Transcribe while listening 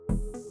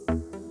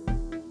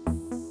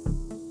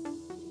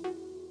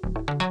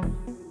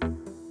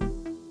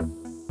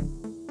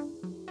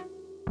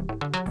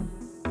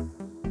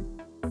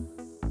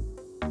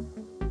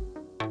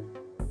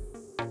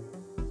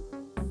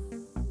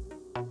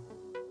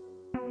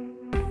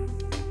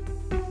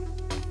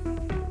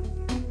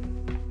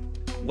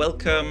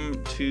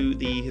Welcome to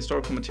the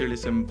Historical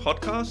Materialism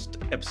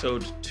Podcast,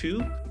 Episode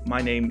 2.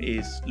 My name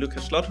is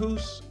Lucas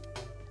Slothuus.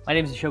 My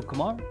name is Ashok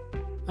Kumar.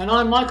 And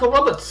I'm Michael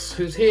Roberts,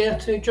 who's here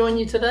to join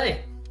you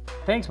today.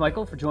 Thanks,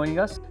 Michael, for joining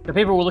us. The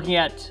paper we're looking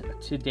at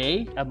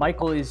today,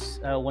 Michael is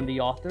one of the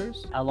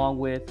authors, along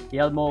with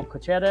Guillermo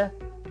Cochete.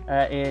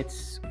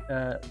 It's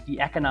The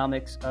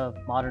Economics of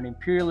Modern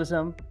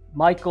Imperialism.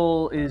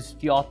 Michael is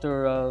the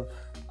author of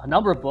a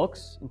number of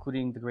books,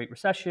 including The Great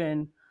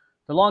Recession,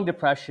 The Long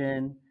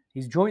Depression.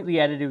 He's jointly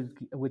edited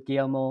with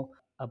Guillermo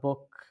a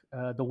book,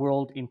 The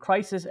World in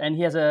Crisis, and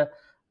he has a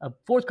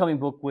forthcoming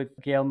book with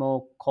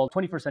Guillermo called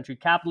 21st Century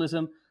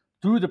Capitalism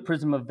Through the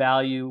Prism of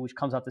Value, which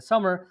comes out this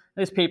summer.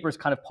 And this paper is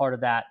kind of part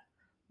of that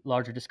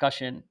larger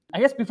discussion. I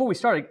guess before we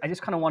start, I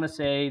just kind of want to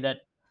say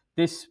that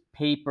this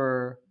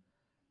paper,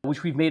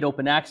 which we've made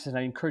open access, and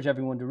I encourage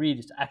everyone to read,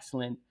 it's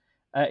excellent,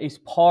 is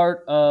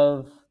part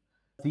of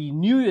the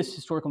newest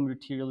Historical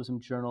Materialism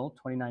Journal,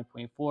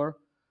 29.4,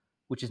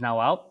 which is now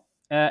out.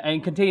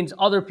 And contains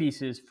other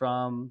pieces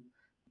from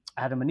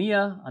Adam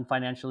Ania on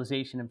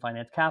financialization and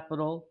finance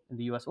capital in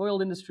the U.S.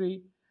 oil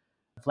industry,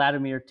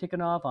 Vladimir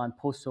Tikhonov on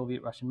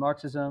post-Soviet Russian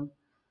Marxism,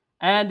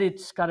 and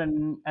it's got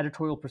an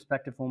editorial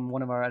perspective from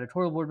one of our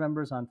editorial board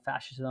members on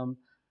fascism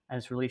and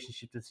its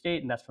relationship to the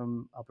state, and that's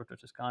from Alberto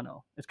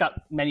Toscano. It's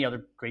got many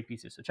other great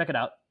pieces, so check it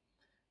out.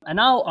 And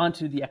now on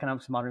to the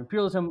Economics of Modern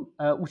Imperialism,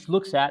 which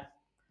looks at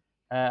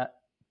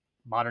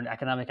modern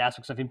economic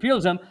aspects of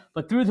imperialism,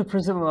 but through the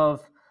prism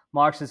of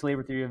Marxist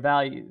labor theory of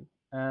value.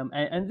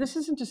 And this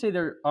isn't to say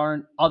there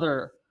aren't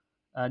other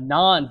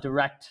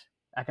non-direct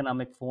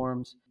economic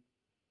forms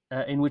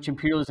in which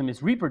imperialism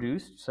is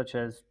reproduced, such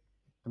as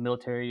the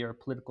military or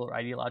political or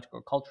ideological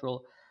or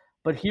cultural.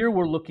 But here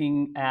we're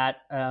looking at,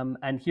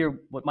 and here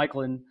what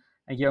Michael and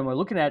Guillermo are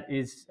looking at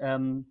is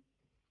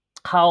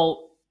how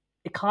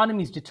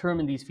economies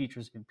determine these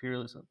features of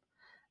imperialism.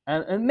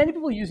 And many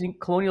people using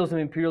colonialism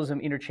and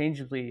imperialism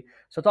interchangeably.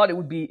 So I thought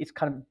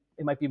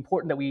it might be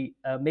important that we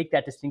make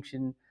that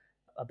distinction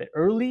a bit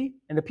early.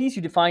 In the piece,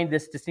 you define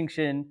this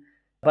distinction,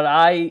 but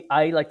I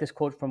like this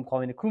quote from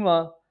Kwame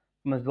Nkrumah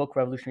from his book,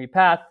 Revolutionary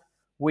Path,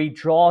 where he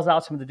draws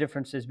out some of the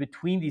differences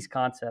between these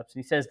concepts.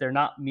 And he says they're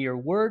not mere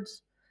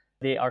words.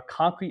 They are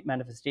concrete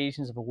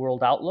manifestations of a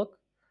world outlook.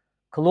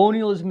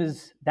 Colonialism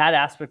is that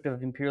aspect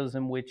of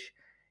imperialism which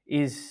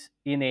is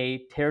in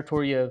a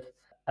territory of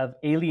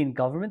alien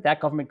government. That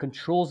government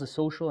controls the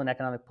social and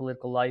economic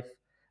political life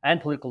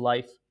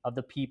of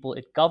the people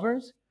it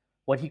governs.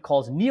 What he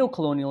calls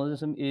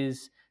neocolonialism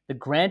is the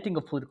granting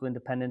of political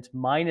independence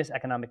minus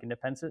economic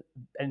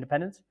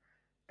independence.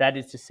 That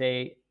is to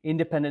say,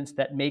 independence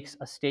that makes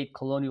a state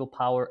colonial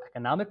power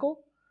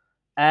economical.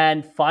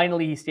 And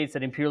finally, he states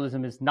that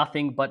imperialism is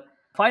nothing but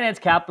finance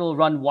capital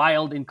run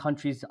wild in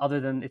countries other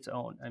than its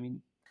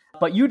own.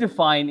 But you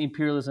define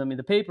imperialism in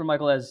the paper,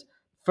 Michael, as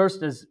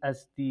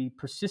the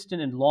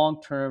persistent and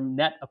long-term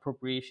net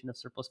appropriation of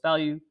surplus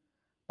value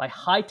by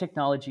high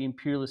technology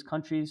imperialist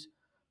countries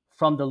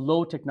from the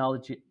low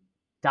technology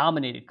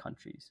dominated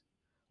countries.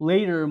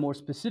 Later, more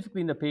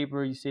specifically in the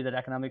paper, you say that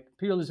economic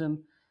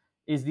imperialism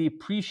is the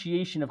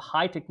appreciation of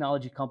high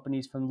technology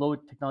companies from low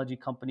technology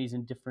companies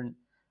in different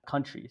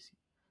countries.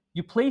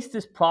 You place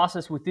this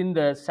process within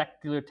the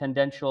secular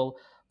tendential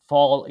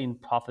fall in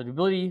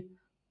profitability,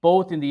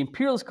 both in the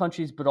imperialist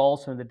countries, but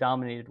also in the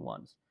dominated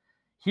ones.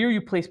 Here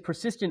you place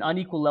persistent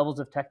unequal levels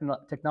of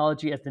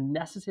technology as the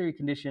necessary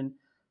condition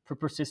for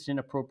persistent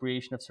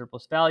appropriation of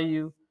surplus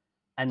value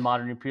and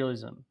modern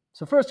imperialism.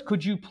 So first,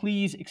 could you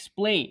please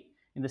explain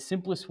in the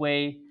simplest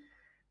way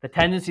the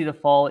tendency to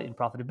fall in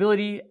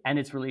profitability and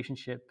its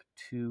relationship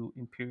to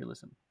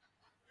imperialism?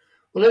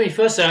 Well, let me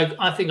first say,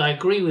 I think I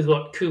agree with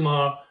what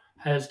Kumar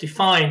has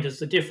defined as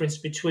the difference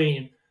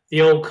between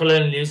the old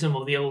colonialism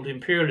or the old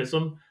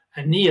imperialism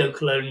and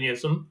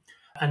neo-colonialism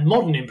and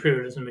modern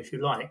imperialism, if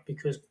you like,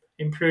 because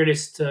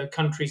imperialist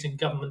countries and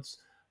governments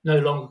no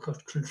longer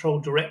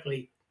control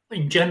directly,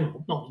 in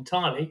general, not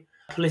entirely,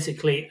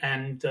 politically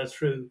and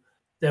through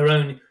their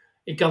own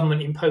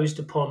government imposed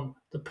upon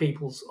the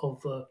peoples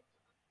of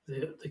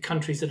the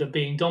countries that are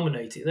being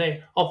dominated.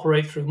 They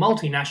operate through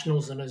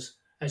multinationals and,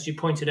 as you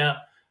pointed out,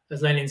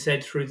 as Lenin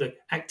said, through the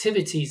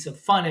activities of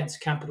finance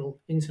capital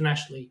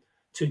internationally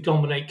to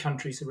dominate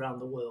countries around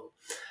the world.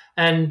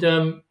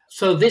 And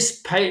so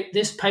this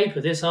paper,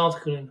 this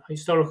article in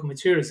Historical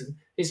Materialism,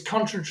 is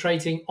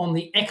concentrating on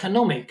the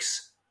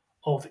economics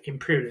of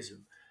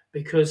imperialism,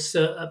 because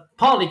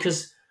partly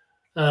because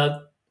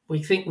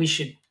we think we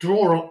should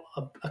draw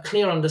a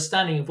clear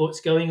understanding of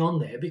what's going on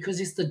there, because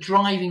it's the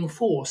driving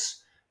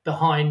force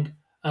behind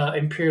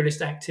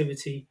imperialist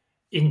activity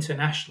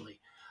internationally.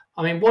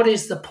 What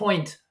is the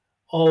point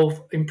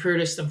of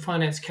imperialist and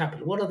finance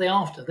capital? What are they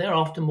after? They're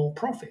after more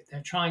profit.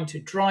 They're trying to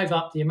drive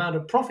up the amount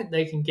of profit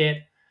they can get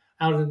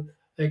out of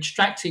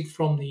extracting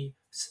from the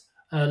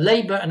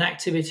labor and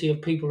activity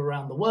of people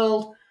around the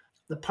world.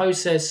 The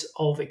process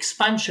of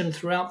expansion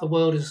throughout the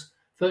world is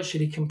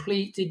virtually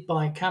completed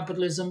by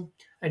capitalism,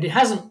 and it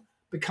hasn't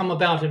become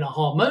about in a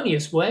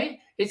harmonious way.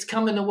 it's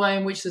come in a way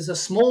in which there's a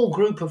small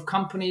group of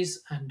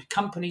companies and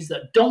companies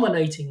that are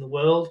dominating the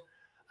world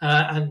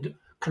and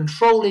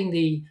controlling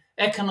the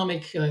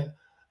economic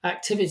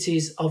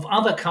activities of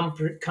other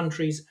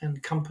countries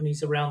and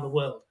companies around the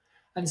world.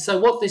 And so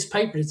what this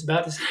paper is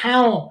about is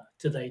how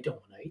do they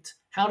dominate?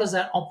 How does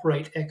that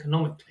operate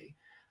economically?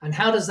 And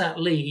how does that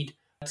lead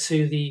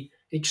to the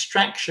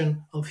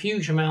extraction of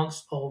huge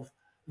amounts of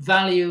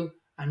value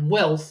and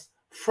wealth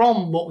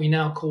from what we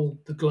now call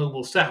the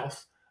global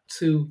south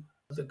to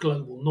the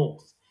global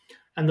north?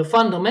 And the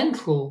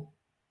fundamental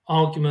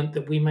argument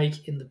that we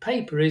make in the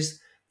paper is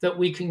that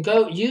we can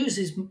go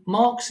use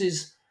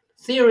Marx's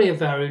theory of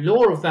value,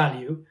 law of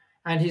value,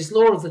 and his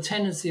law of the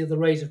tendency of the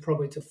rate of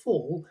profit to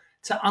fall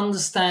to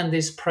understand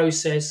this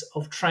process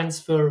of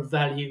transfer of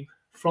value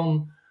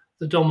from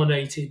the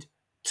dominated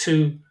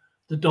to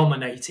the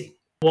dominating,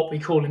 what we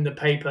call in the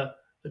paper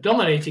the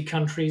dominated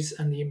countries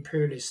and the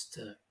imperialist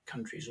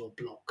countries or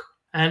bloc.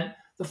 And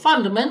the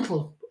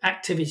fundamental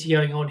activity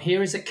going on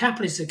here is that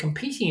capitalists are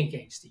competing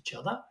against each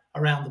other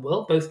around the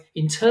world, both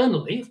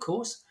internally, of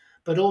course,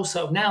 but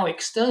also now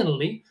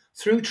externally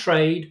through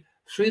trade,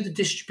 through the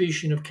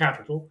distribution of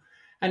capital,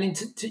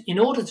 and in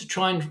order to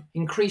try and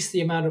increase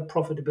the amount of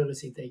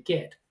profitability they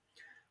get.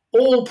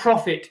 All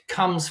profit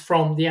comes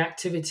from the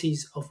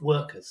activities of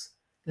workers.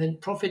 Then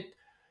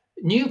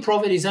new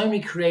profit is only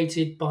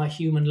created by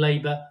human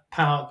labor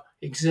power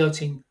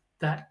exerting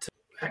that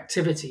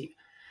activity.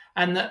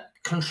 And the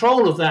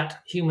control of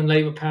that human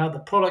labor power, the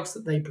products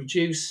that they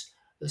produce,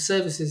 the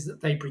services that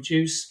they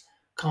produce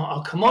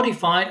are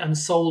commodified and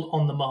sold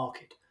on the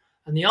market.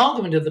 And the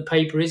argument of the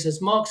paper is,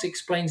 as Marx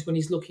explains when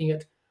he's looking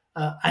at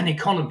an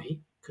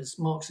economy, because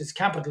Marx's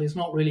capital is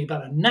not really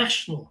about a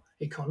national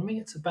economy,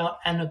 it's about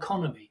an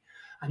economy.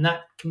 And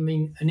that can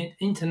mean an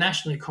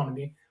international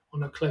economy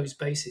on a closed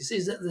basis,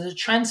 is that there's a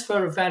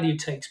transfer of value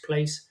takes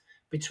place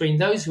between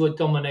those who are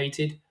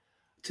dominated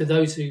to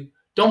those who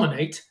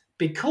dominate,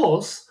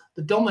 because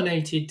the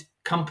dominated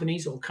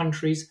companies or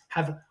countries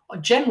have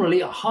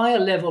generally a higher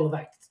level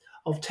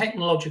of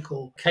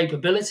technological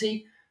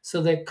capability.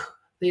 So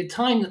the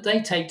time that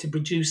they take to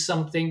produce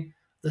something,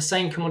 the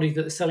same commodity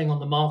that they're selling on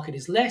the market,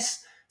 is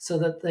less, so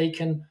that they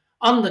can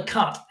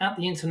undercut at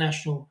the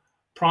international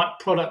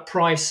product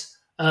price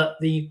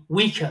the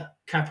weaker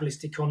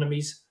capitalist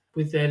economies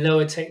with their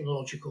lower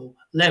technological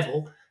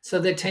level. So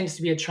there tends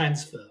to be a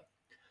transfer.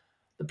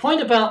 The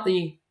point about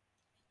the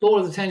law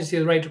of the tendency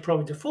of the rate of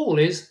profit to fall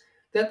is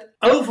that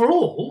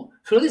overall,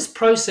 through this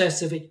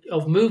process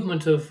of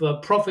movement of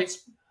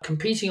profits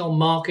competing on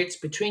markets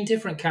between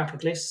different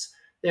capitalists,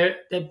 there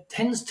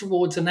tends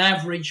towards an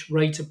average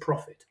rate of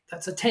profit.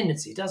 That's a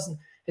tendency. It doesn't,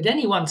 at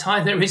any one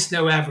time, there is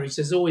no average.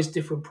 There's always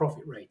different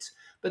profit rates.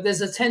 But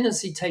there's a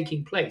tendency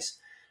taking place.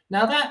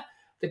 Now that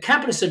the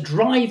capitalists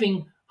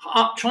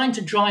are trying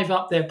to drive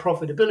up their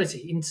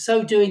profitability. In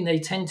so doing, they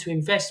tend to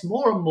invest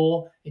more and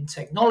more in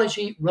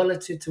technology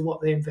relative to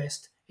what they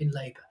invest in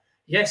labor.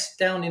 Yes,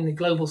 down in the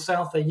global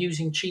south, they're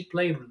using cheap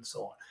labor and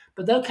so on.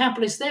 But the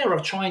capitalists there are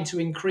trying to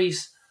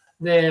increase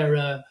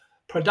their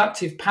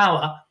productive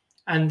power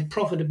and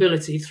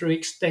profitability through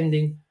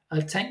extending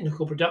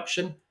technical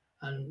production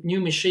and new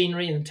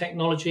machinery and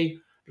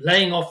technology,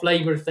 laying off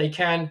labor if they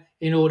can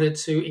in order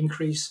to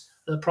increase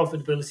the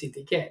profitability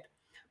they get.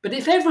 But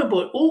if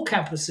all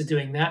capitalists are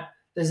doing that,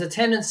 there's a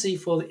tendency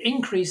for the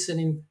increase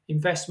in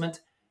investment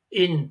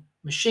in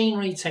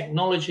machinery,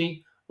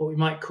 technology, what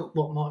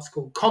Marx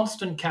called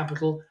constant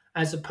capital,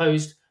 as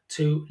opposed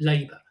to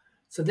labor.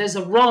 So there's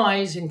a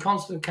rise in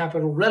constant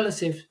capital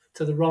relative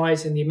to the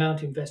rise in the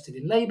amount invested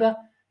in labor.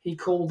 He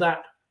called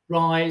that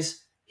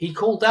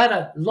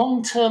a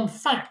long-term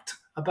fact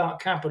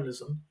about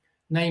capitalism,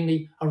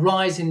 namely a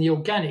rise in the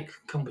organic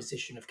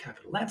composition of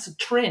capital. That's a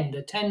trend,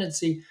 a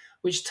tendency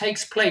which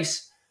takes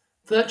place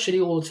virtually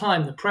all the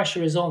time. The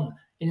pressure is on.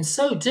 In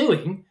so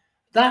doing,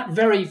 that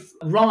very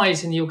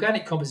rise in the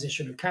organic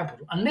composition of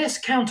capital, unless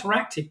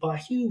counteracted by a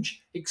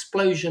huge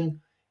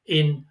explosion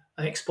in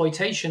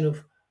exploitation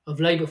of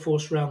labor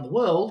force around the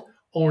world,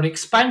 or an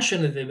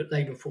expansion of the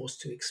labor force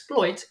to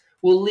exploit,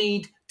 will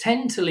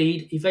tend to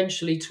lead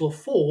eventually to a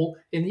fall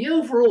in the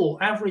overall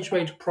average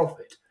rate of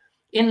profit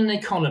in an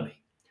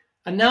economy.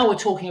 And now we're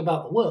talking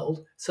about the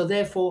world, so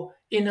therefore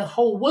in a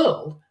whole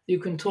world you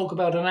can talk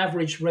about an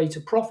average rate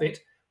of profit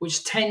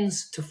which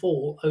tends to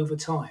fall over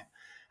time.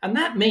 And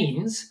that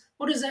means,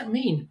 what does that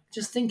mean?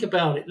 Just think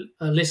about it,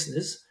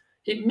 listeners.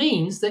 It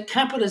means that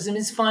capitalism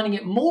is finding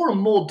it more and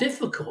more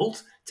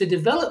difficult to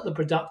develop the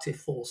productive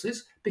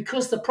forces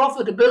because the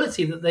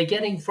profitability that they're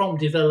getting from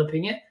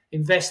developing it,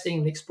 investing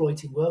and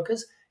exploiting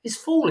workers, is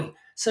falling.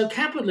 So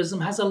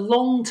capitalism has a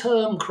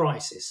long-term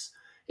crisis.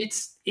 It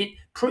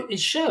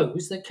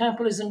shows that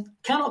capitalism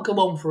cannot go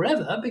on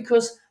forever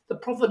because the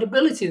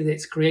profitability that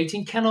it's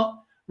creating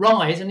cannot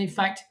rise and in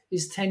fact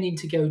is tending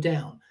to go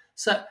down.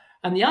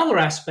 And the other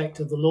aspect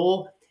of the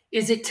law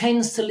is it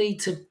tends to lead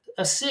to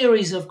a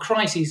series of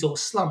crises or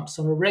slumps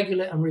on a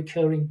regular and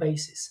recurring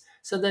basis.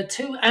 So there are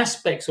two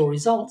aspects or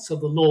results of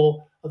the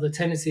law of the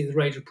tendency of the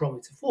rate of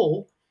profit to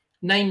fall.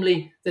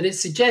 namely that it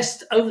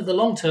suggests over the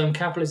long term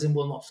capitalism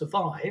will not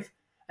survive,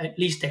 at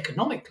least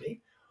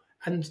economically.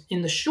 And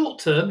in the short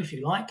term, if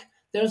you like,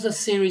 there's a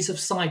series of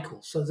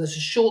cycles. So there's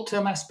a short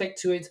term aspect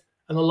to it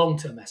and a long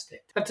term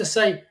aspect. I have to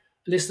say,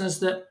 listeners,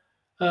 that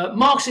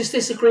Marxists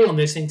disagree on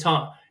this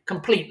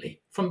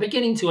completely, from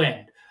beginning to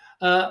end.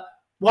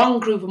 One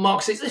group of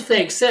Marxists, if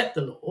they accept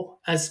the law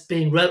as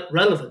being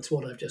relevant to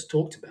what I've just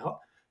talked about,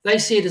 they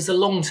see it as a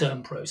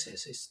long-term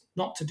process. It's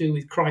not to do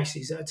with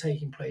crises that are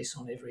taking place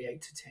on every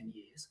 8 to 10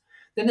 years.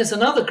 Then there's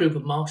another group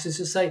of Marxists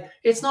who say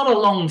it's not a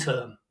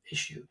long-term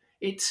issue.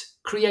 It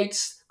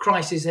creates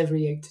crises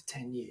every 8 to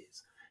 10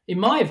 years. In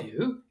my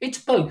view, it's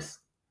both,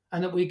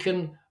 and that we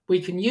can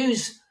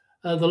use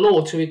the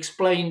law to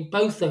explain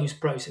both those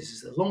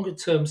processes, the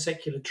longer-term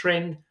secular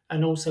trend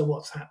and also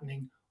what's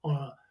happening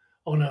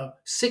on a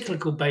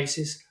cyclical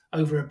basis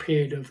over a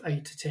period of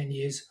 8 to 10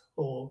 years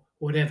or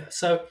whatever.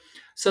 So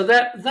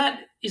that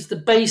is the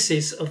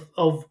basis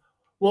of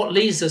what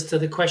leads us to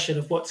the question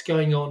of what's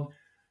going on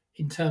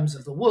in terms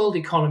of the world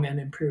economy and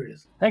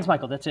imperialism. Thanks,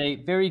 Michael. That's a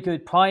very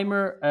good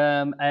primer.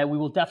 We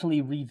will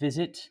definitely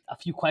revisit a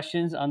few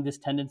questions on this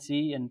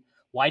tendency and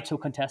why it's so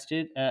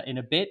contested in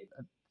a bit.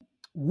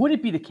 Would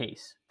it be the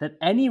case that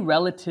any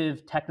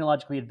relative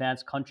technologically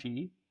advanced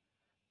country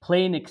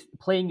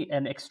playing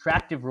an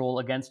extractive role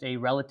against a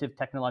relative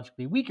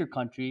technologically weaker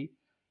country,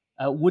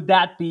 would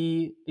that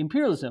be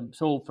imperialism?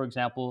 So, for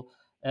example,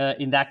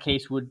 in that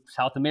case, would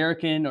South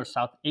American or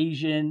South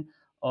Asian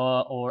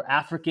or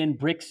African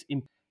BRICS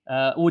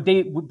would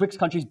BRICS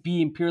countries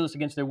be imperialist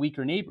against their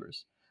weaker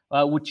neighbors?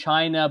 Would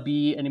China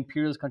be an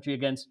imperialist country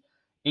against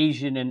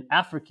Asian and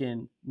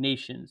African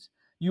nations?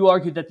 You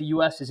argued that the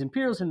U.S. is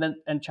imperialist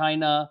and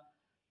China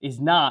is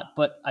not,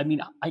 but I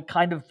mean, I'm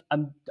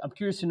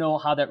curious to know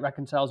how that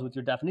reconciles with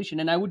your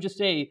definition. And I would just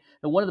say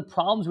that one of the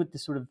problems with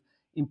this sort of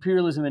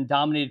imperialism and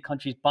dominated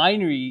countries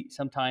binary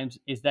sometimes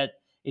is that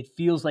it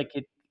feels like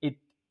it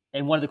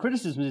and one of the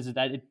criticisms is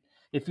that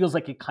it feels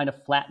like it kind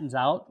of flattens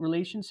out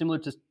relations, similar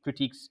to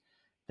critiques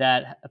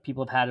that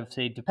people have had of,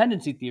 say,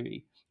 dependency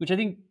theory, which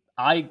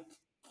I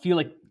feel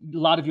like a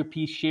lot of your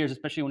piece shares,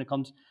 especially when it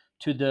comes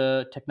to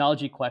the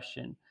technology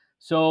question.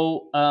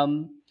 So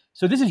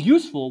this is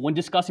useful when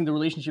discussing the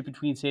relationship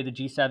between, say, the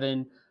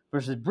G7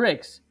 versus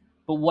BRICS.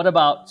 But what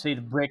about, say,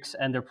 the BRICS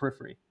and their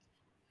periphery?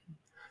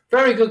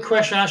 Very good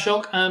question,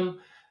 Ashok.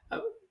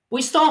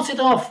 We started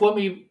off when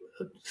we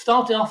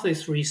started off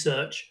this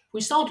research.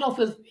 We started off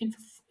with,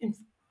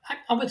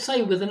 I would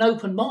say, with an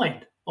open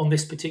mind on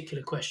this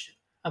particular question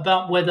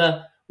about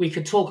whether we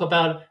could talk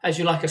about, as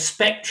you like, a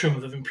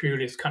spectrum of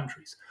imperialist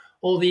countries,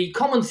 or the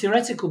common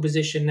theoretical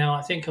position now,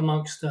 I think,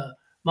 amongst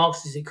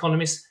Marxist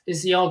economists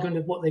is the argument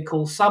of what they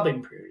call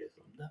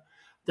sub-imperialism,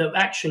 that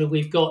actually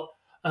we've got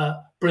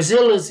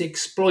Brazil is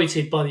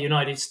exploited by the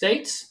United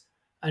States,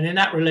 and in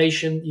that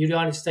relation, the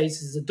United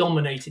States is a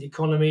dominating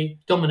economy,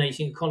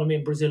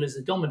 and Brazil is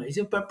a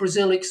dominator, but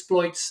Brazil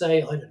exploits,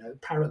 say, I don't know,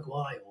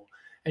 Paraguay or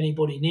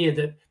anybody near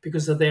that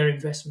because of their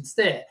investments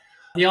there.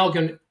 The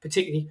argument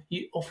particularly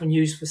often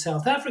used for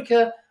South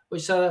Africa,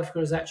 which South Africa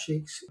is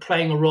actually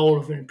playing a role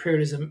of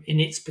imperialism in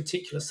its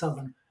particular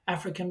southern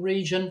African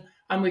region.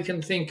 And we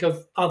can think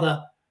of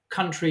other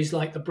countries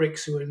like the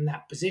BRICS who are in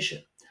that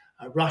position,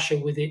 Russia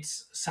with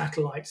its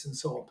satellites and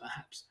so on,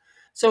 perhaps.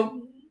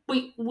 So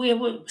we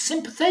were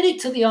sympathetic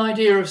to the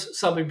idea of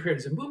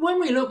sub-imperialism. But when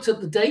we looked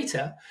at the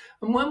data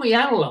and when we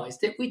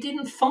analysed it, we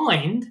didn't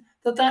find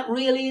that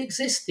really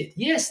existed.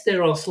 Yes,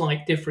 there are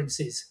slight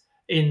differences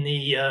in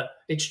the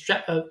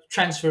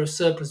transfer of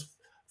surplus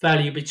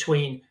value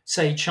between,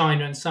 say,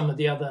 China and some of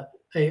the other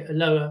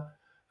lower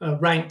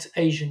ranked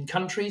Asian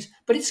countries,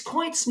 but it's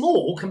quite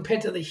small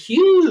compared to the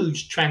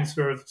huge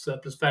transfer of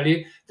surplus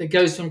value that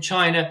goes from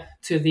China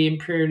to the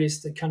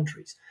imperialist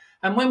countries.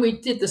 And when we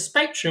did the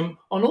spectrum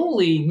on all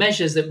the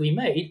measures that we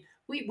made,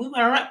 we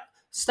were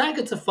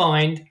staggered to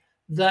find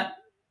that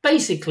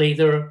basically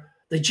the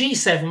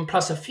G7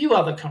 plus a few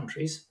other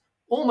countries,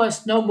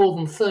 almost no more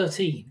than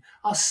 13,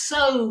 are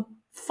so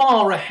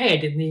far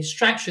ahead in the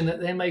extraction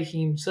that they're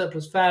making in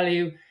surplus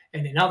value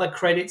and in other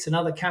credits and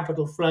other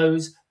capital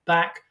flows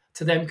back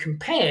to them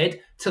compared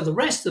to the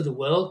rest of the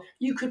world,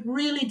 you could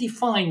really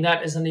define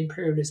that as an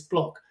imperialist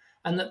bloc.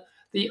 And that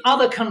the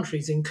other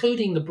countries,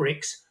 including the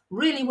BRICS,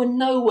 really were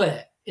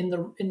nowhere in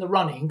the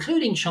running,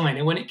 including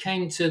China, when it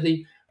came to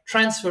the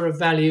transfer of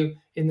value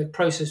in the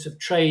process of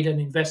trade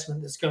and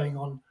investment that's going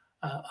on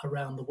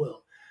around the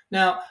world.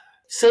 Now,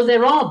 so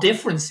there are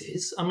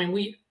differences. I mean,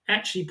 we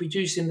actually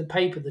produce in the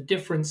paper the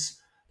difference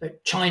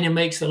that China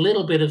makes a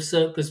little bit of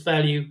surplus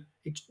value,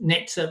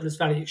 net surplus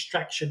value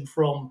extraction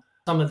from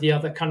some of the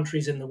other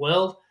countries in the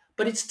world,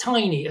 but it's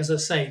tiny, as I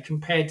say,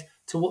 compared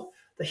to what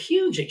the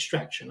huge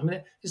extraction. I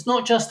mean, it's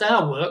not just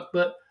our work,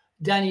 but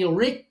Daniel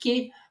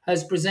Ricci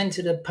has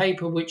presented a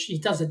paper which he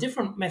does a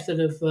different method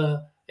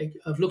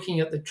of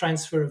looking at the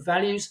transfer of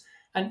values,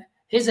 and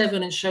his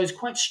evidence shows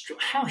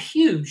how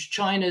huge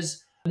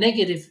China's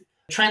negative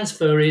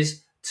transfer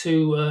is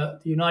to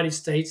the United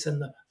States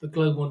and the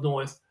global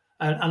north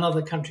and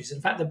other countries. In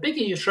fact, the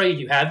bigger your trade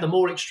you have, the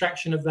more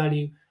extraction of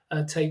value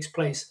takes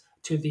place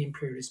to the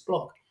imperialist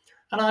bloc.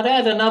 And I'd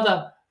add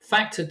another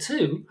factor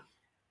too.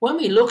 When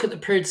we look at the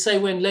period, say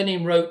when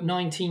Lenin wrote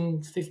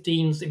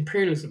 1915's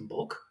imperialism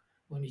book,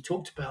 when he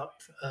talked about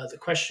the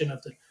question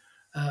of the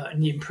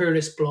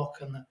imperialist bloc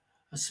and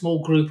a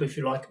small group, if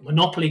you like,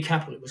 monopoly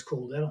capital it was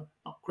called. I'm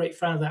not a great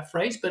fan of that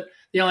phrase, but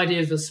the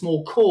idea of a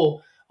small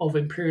core of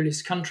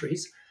imperialist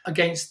countries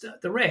against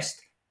the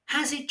rest.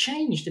 Has it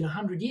changed in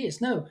 100 years?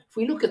 No. If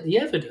we look at the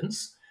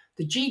evidence,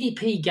 the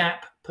GDP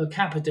gap per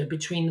capita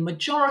between the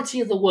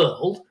majority of the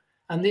world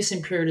and this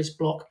imperialist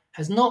bloc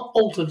has not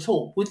altered at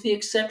all, with the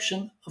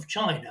exception of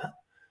China,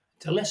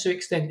 to a lesser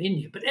extent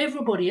India. But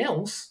everybody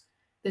else,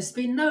 there's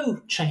been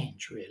no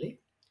change, really.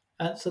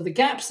 So the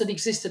gaps that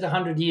existed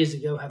 100 years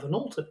ago haven't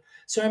altered.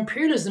 So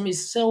imperialism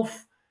is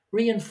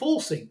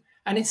self-reinforcing,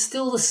 and it's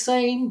still the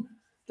same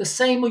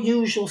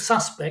usual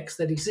suspects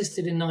that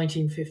existed in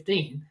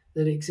 1915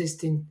 that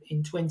exist in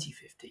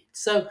 2015.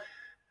 So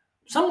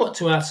somewhat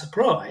to our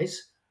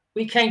surprise,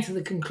 we came to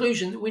the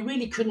conclusion that we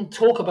really couldn't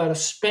talk about a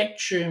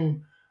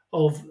spectrum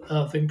of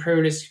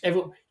imperialist,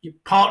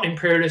 part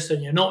imperialist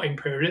and you're not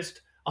imperialist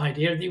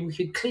idea, that we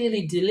could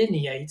clearly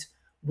delineate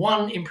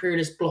one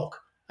imperialist bloc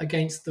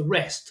against the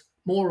rest,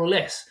 more or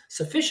less,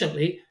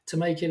 sufficiently to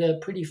make it a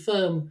pretty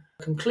firm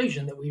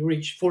conclusion that we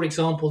reached. For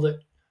example,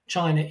 that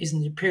China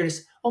isn't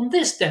imperialist on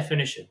this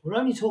definition. We're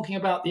only talking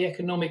about the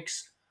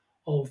economics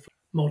of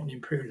modern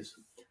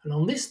imperialism. And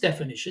on this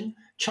definition,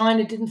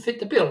 China didn't fit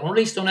the bill, or at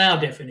least on our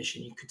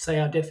definition. You could say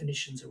our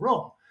definitions are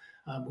wrong.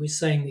 We're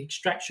saying the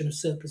extraction of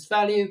surplus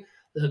value,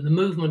 the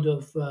movement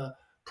of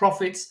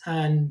profits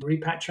and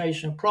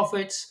repatriation of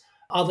profits,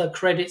 other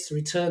credits,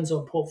 returns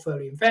on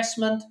portfolio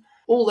investment,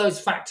 all those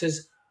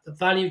factors, the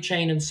value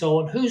chain and so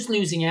on. Who's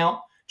losing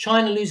out?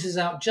 China loses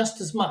out just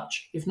as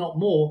much, if not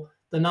more,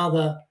 than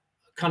other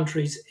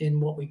countries in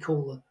what we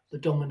call the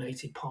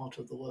dominated part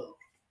of the world.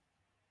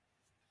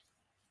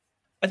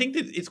 I think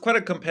that it's quite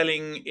a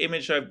compelling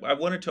image. I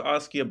wanted to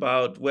ask you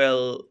about,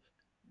 well,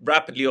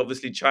 rapidly,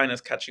 obviously, China's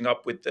catching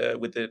up with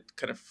the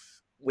kind of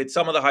with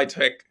some of the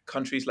high-tech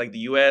countries like the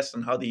US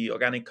and how the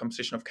organic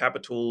composition of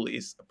capital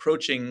is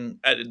approaching.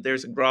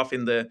 There's a graph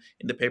in the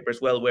paper as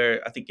well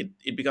where I think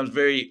it becomes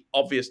very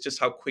obvious just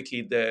how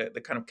quickly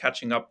the kind of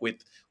catching up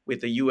with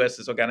the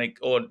US's organic,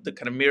 or the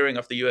kind of mirroring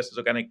of the US's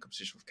organic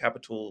composition of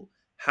capital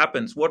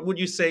happens. What would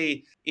you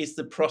say is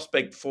the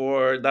prospect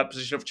for that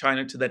position of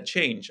China to that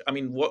change? I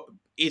mean, what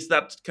is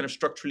that kind of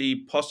structurally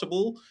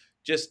possible?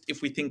 Just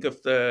if we think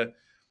of the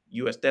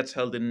US debts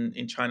held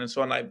in China and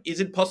so on, is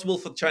it possible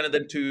for China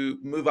then to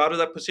move out of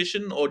that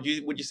position? Or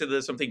would you say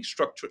there's something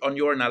structural, on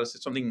your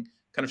analysis, something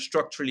kind of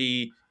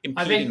structurally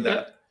impeding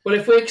that? Well,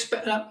 if we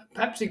expect,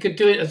 perhaps we could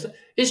do it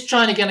is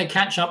China going to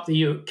catch up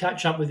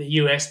with the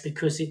US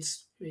because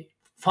it's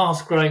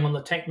fast growing on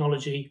the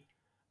technology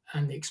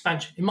and the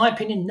expansion? In my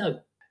opinion, no.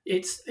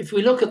 If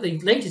we look at the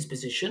latest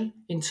position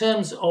in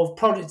terms of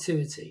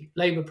productivity,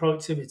 labor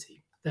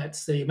productivity,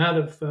 that's the amount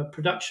of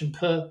production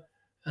per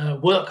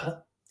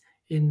worker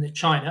in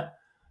China,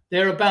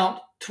 they're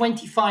about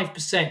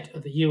 25%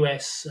 of the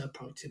US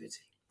productivity.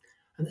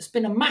 And there's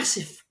been a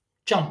massive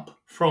jump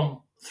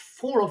from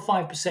 4 or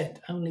 5%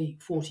 only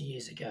 40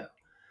 years ago.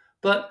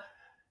 But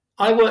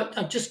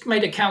I just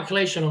made a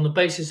calculation on the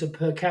basis of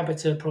per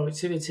capita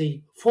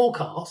productivity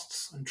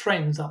forecasts and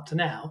trends up to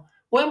now.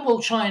 When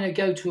will China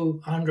go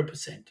to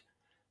 100%?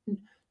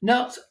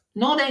 Not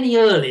any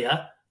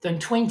earlier than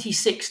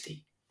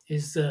 2060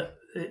 is the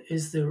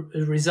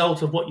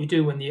result of what you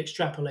do when the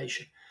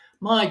extrapolation.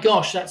 My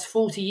gosh, that's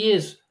 40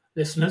 years,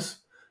 listeners.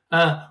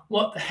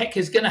 What the heck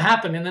is going to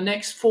happen in the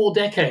next 4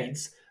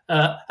 decades?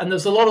 And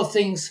there's a lot of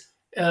things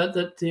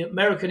that the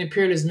American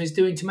imperialism is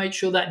doing to make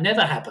sure that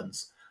never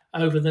happens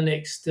over the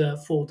next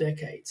 4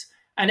 decades.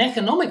 And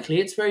economically,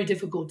 it's very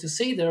difficult to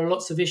see. There are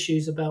lots of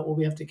issues about what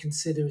we have to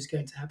consider is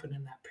going to happen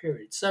in that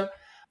period. So,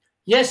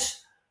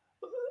 yes,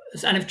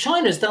 and if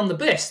China's done the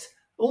best,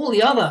 all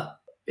the other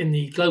in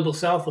the global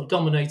south or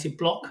dominated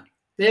bloc,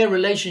 their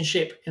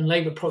relationship in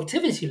labor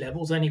productivity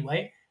levels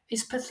anyway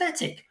is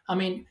pathetic. I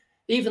mean,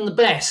 even the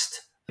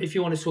best, if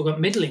you want to talk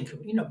about middle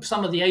income,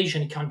 some of the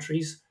Asian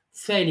countries,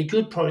 fairly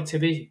good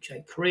productivity,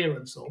 Korea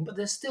and so on, but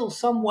they're still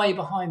some way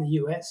behind the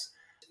US.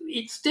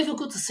 It's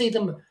difficult to see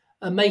them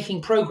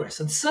making progress.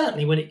 And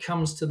certainly when it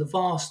comes to the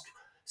vast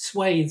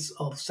swathes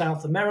of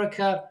South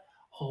America,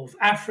 of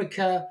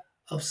Africa,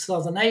 of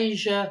Southern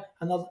Asia,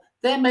 and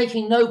they're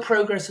making no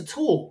progress at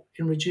all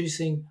in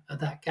reducing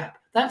that gap.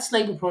 That's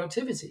labor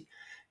productivity.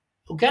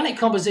 Organic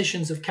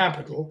compositions of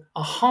capital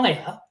are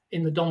higher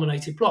in the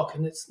dominated bloc,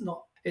 and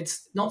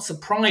it's not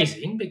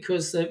surprising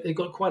because they've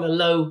got quite a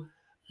low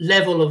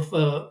level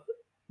of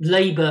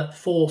labor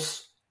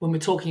force when we're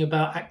talking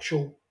about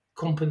actual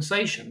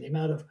compensation. The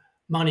amount of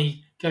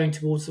money going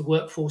towards the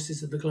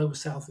workforces of the global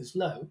south is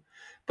low.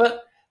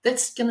 But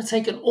that's going to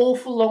take an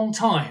awful long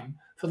time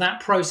for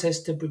that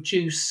process to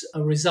produce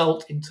a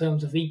result in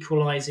terms of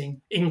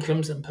equalizing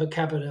incomes and per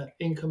capita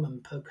income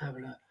and per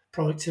capita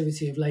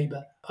productivity of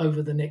labor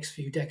over the next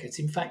few decades.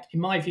 In fact, in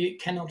my view,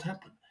 it cannot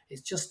happen.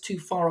 It's just too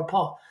far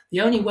apart.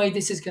 The only way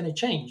this is going to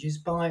change is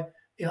by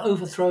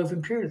overthrow of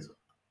imperialism.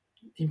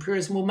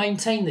 Imperialism will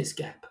maintain this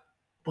gap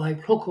by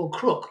hook or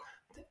crook,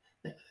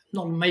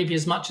 not maybe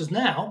as much as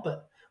now,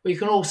 but we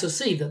can also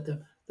see that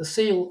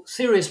the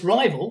serious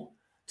rival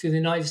to the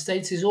United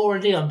States is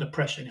already under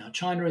pressure now.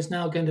 China is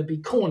now going to be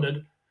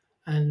cornered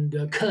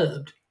and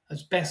curbed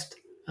as best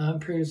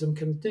imperialism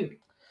can do.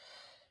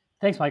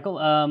 Thanks, Michael.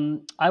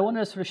 I want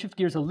to sort of shift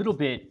gears a little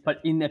bit, but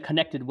in a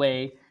connected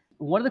way.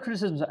 One of the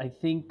criticisms I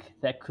think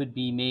that could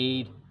be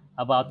made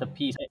about the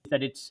piece is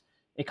that it's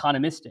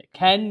economistic.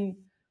 Can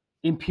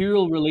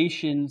imperial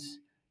relations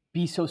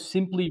be so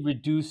simply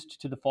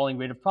reduced to the falling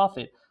rate of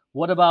profit?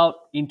 What about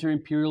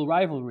inter-imperial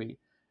rivalry?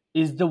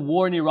 Is the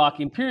war in Iraq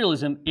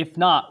imperialism? If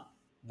not,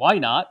 why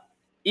not?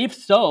 If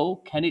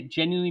so, can it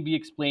genuinely be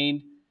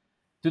explained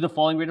through the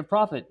falling rate of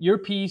profit? Your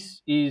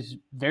piece is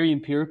very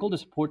empirical to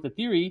support the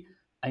theory.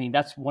 I mean,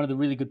 that's one of the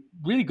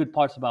really good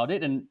parts about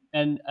it. And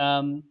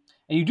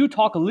you do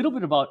talk a little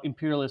bit about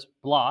imperialist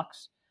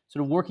blocs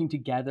sort of working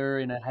together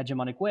in a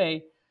hegemonic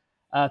way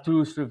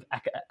through sort of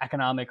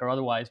economic or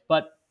otherwise.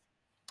 But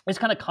this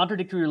kind of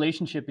contradictory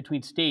relationship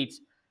between states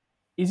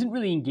isn't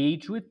really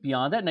engaged with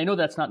beyond that. And I know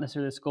that's not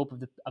necessarily the scope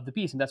of the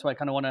piece, and that's why I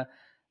kind of want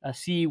to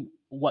see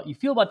what you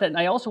feel about that. And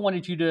I also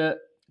wanted you to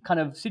kind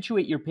of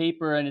situate your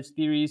paper and its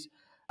theories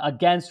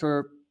against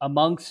or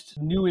amongst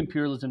new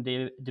imperialism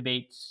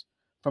debates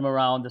from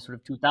around the sort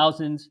of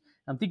 2000s.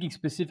 I'm thinking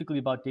specifically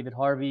about David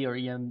Harvey or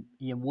E.M.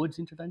 Wood's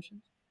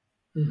interventions.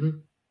 Mm-hmm.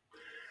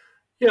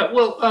 Yeah,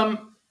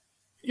 well,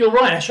 you're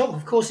right, Ashok.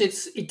 Of course,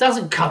 it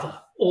doesn't cover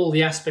all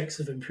the aspects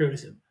of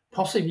imperialism.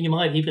 Possibly, you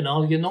might even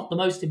argue, not the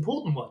most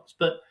important ones.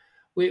 But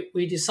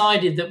we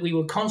decided that we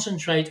would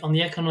concentrate on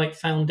the economic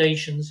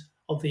foundations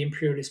of the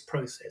imperialist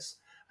process.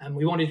 And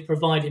we wanted to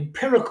provide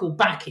empirical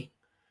backing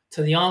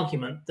to the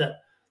argument that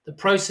the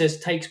process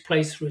takes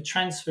place through a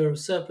transfer of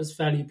surplus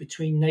value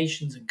between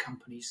nations and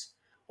companies,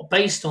 or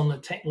based on the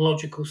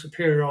technological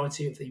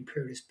superiority of the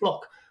imperialist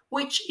bloc,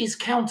 which is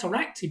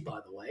counteracted, by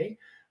the way,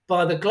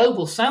 by the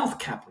global South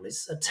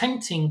capitalists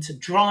attempting to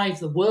drive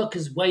the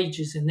workers'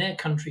 wages in their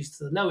countries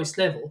to the lowest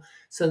level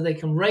so they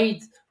can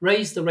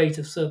raise the rate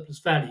of surplus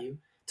value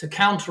to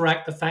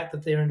counteract the fact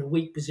that they're in a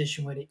weak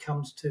position when it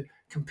comes to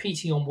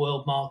competing on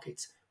world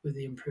markets with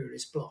the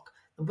imperialist bloc.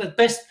 But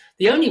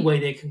the only way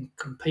they can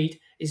compete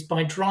is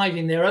by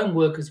driving their own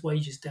workers'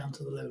 wages down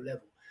to the low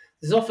level.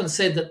 It's often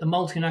said that the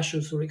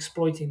multinationals are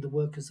exploiting the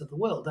workers of the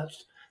world.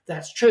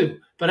 That's true.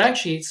 But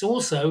actually, it's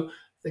also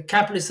the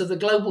capitalists of the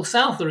global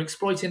South are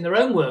exploiting their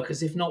own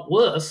workers, if not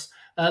worse,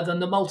 than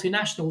the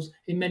multinationals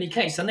in many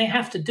cases. And they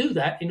have to do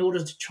that in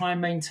order to try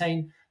and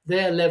maintain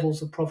their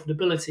levels of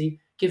profitability,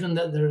 given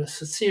that they're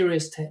at a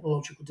serious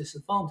technological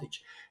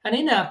disadvantage. And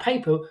in our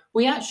paper,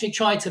 we actually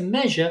try to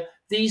measure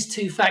these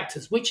two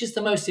factors, which is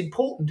the most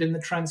important in the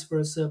transfer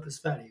of surplus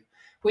value.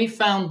 We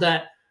found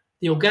that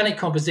the organic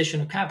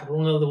composition of capital,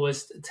 in other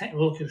words,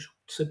 technological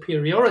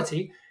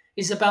superiority,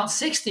 is about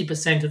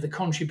 60% of the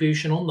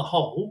contribution on the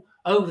whole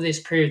over this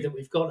period that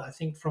we've got, I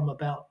think, from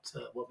about,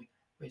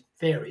 it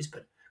varies,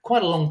 but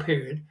quite a long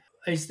period,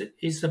 is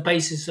the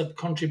basis of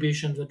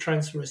contribution of the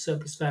transfer of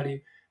surplus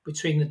value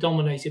between the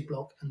dominated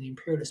bloc and the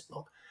imperialist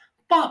bloc.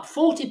 But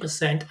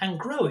 40% and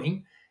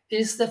growing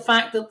is the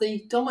fact that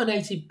the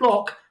dominated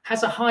bloc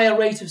has a higher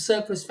rate of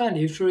surplus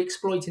value through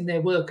exploiting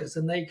their workers,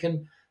 and they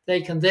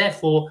can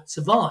therefore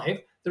survive.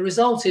 The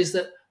result is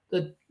that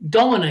the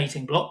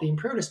dominating bloc, the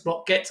imperialist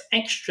bloc, gets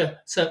extra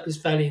surplus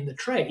value in the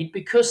trade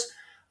because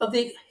of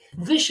the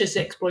vicious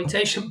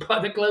exploitation by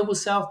the global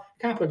South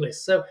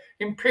capitalists. So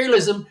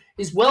imperialism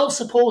is well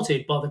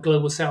supported by the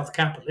global South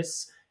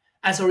capitalists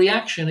as a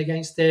reaction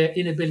against their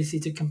inability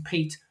to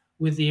compete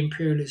with the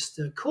imperialist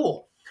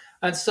core.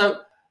 And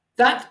so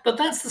that's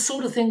the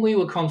sort of thing we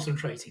were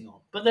concentrating on.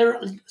 But there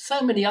are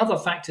so many other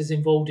factors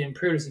involved in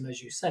imperialism,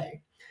 as you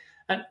say.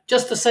 And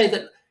just to say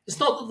that it's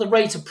not that the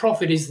rate of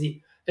profit is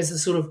a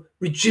sort of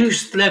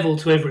reduced level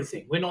to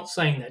everything. We're not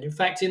saying that. In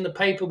fact, in the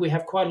paper, we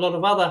have quite a lot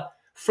of other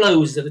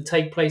flows that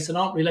take place and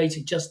aren't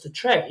related just to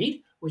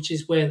trade, which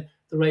is where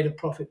the rate of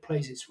profit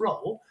plays its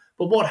role.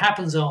 But what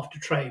happens after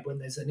trade when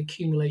there's an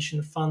accumulation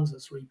of funds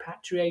that's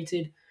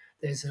repatriated,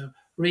 there's a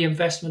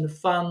reinvestment of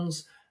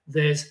funds,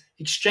 there's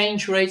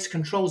exchange rates,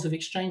 controls of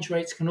exchange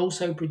rates can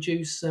also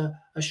produce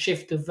a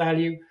shift of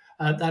value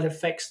that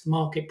affects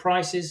market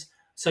prices.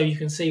 So you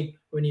can see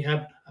when you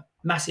have a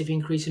massive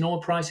increase in oil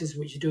prices,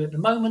 which you do at the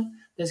moment,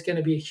 there's going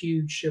to be a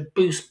huge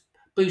boost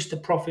to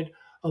profit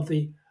of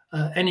the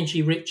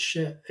energy-rich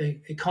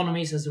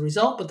economies as a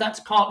result. But that's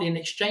partly an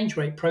exchange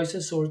rate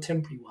process or a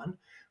temporary one.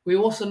 We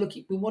also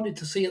we wanted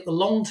to see at the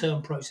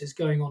long-term process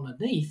going on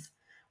underneath,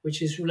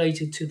 which is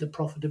related to the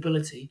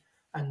profitability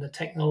and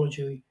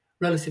the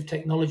relative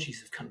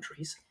technologies of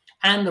countries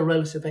and the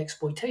relative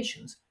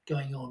exploitations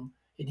going on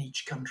in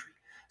each country.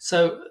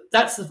 So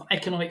that's the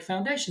economic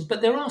foundations.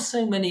 But there are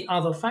so many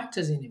other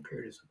factors in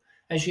imperialism.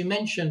 As you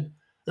mentioned,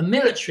 the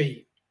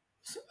military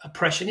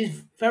oppression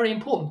is very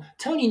important.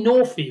 Tony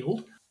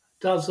Norfield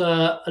does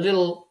a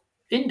little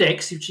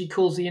index, which he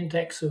calls the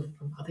index of,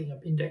 I think,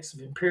 index of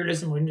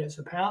imperialism or index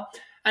of power.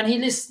 And he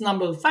lists a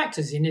number of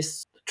factors. He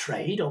lists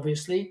trade,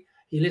 obviously.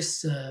 He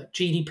lists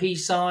GDP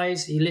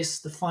size. He lists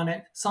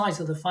the size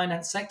of the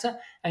finance sector.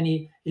 And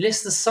he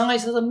lists the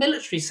size of the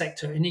military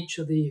sector in each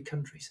of the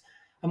countries.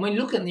 And when you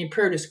look at the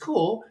imperialist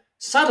core,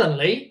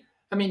 suddenly,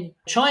 I mean,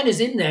 China's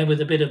in there with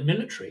a bit of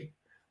military,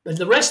 but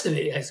the rest of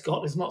it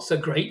is not so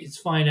great. Its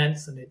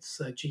finance and its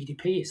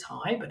GDP is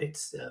high, but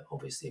it's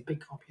obviously a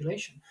big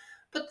population.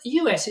 But the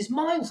US is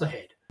miles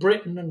ahead.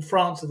 Britain and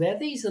France are there.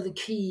 These are the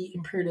key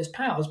imperialist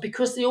powers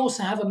because they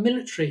also have a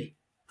military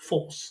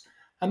force.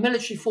 A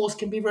military force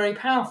can be very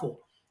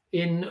powerful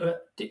in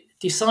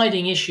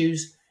deciding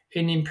issues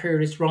in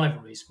imperialist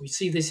rivalries. We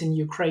see this in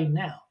Ukraine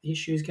now. The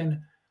issue is going to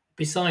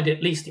be decided,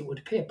 at least it would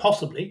appear,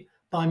 possibly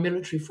by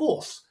military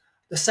force.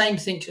 The same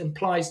thing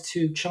applies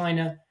to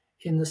China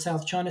in the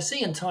South China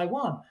Sea and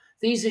Taiwan.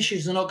 These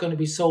issues are not going to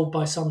be solved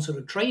by some sort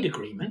of trade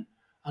agreement,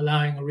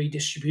 allowing a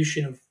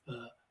redistribution of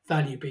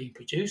value being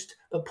produced,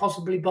 but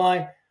possibly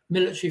by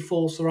military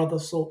force or other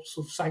sorts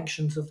of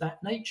sanctions of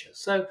that nature.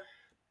 So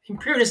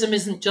imperialism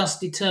isn't just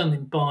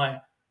determined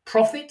by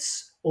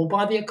profits or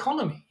by the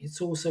economy.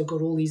 It's also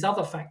got all these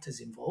other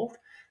factors involved.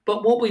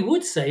 But what we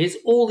would say is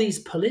all these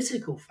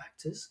political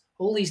factors,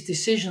 all these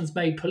decisions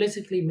made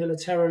politically,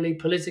 militarily,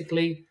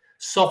 politically,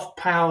 soft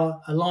power,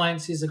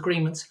 alliances,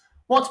 agreements,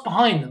 what's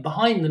behind them?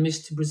 Behind them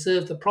is to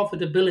preserve the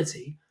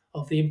profitability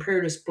of the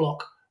imperialist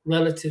bloc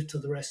relative to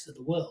the rest of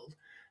the world.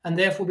 And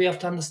therefore, we have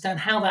to understand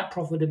how that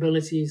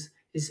profitability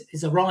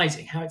is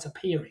arising, how it's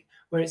appearing,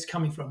 where it's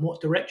coming from, what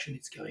direction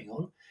it's going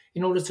on,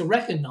 in order to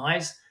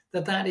recognize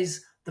that that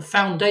is the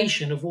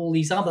foundation of all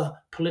these other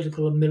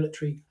political and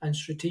military and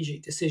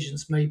strategic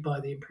decisions made by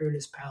the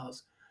imperialist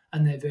powers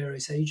and their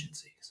various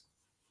agencies.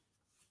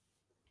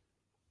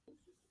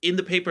 In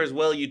the paper as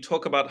well, you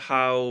talk about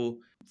how,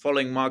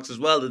 following Marx as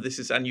well, that this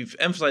is, and you've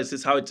emphasized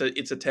this, how it's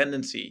a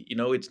tendency.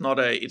 It's not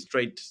a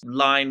straight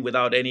line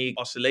without any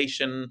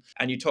oscillation.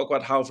 And you talk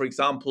about how, for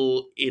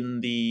example, in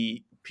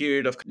the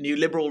period of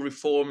neoliberal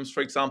reforms,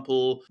 for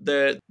example,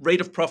 the rate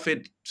of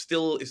profit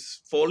still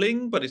is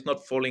falling, but it's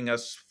not falling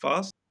as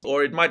fast,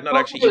 or it might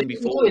not even be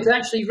falling. It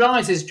actually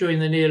rises during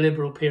the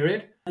neoliberal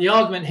period. The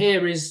argument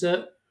here is,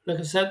 like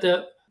I said,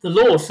 the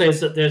law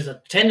says that there's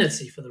a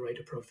tendency for the rate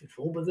of profit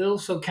fall, but there are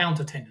also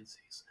counter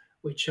tendencies,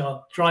 which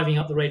are driving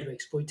up the rate of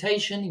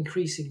exploitation,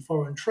 increasing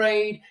foreign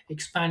trade,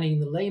 expanding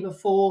the labor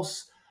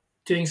force,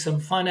 doing some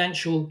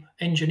financial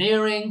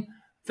engineering,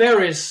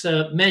 various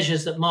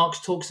measures that Marx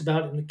talks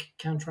about in the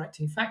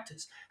counteracting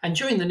factors. And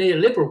during the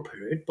neoliberal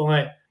period,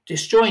 by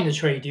destroying the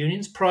trade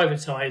unions,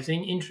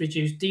 privatizing,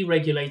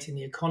 deregulating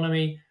the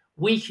economy,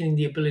 weakening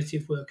the ability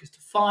of workers to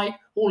fight,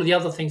 all of the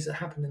other things that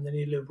happened in the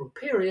neoliberal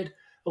period,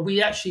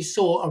 we actually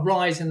saw a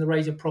rise in the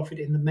rate of profit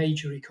in the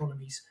major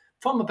economies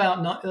from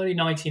about early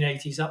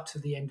 1980s up to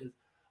the end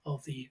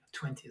of the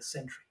 20th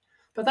century.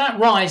 But that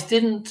rise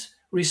didn't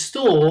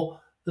restore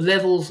the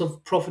levels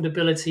of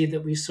profitability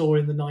that we saw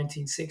in the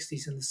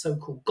 1960s and the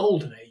so-called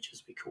golden age,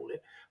 as we call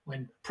it,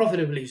 when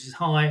profitability was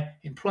high,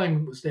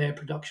 employment was there,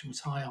 production was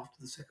high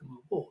after the Second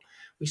World War.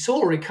 We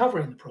saw a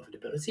recovery in the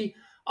profitability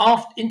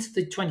into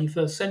the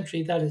 21st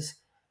century.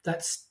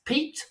 That's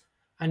peaked,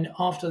 and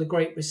after the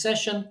Great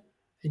Recession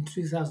in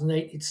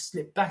 2008, it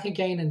slipped back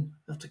again, and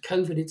after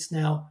COVID, it's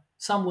now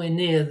somewhere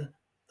near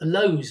the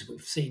lows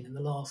we've seen in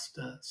the last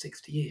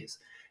 60 years.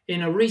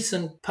 In a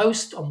recent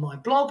post on my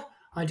blog,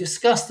 I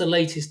discussed the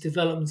latest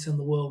developments in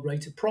the world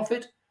rate of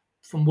profit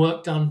from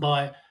work done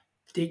by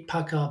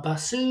Deepakar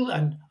Basu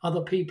and other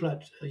people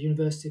at the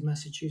University of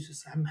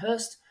Massachusetts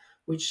Amherst,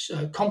 which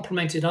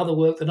complemented other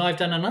work that I've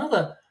done and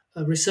other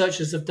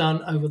researchers have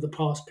done over the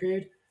past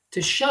period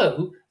to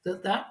show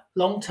that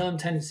long-term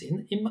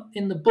tendency.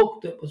 In the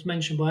book that was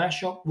mentioned by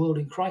Ashok, World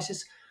in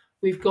Crisis,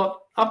 we've got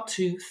up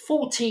to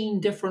 14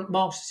 different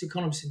Marxist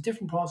economists in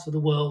different parts of the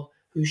world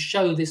who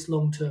show this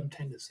long-term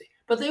tendency.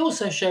 But they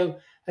also show,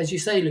 as you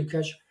say,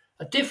 Lukács,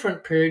 a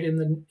different period in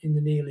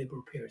the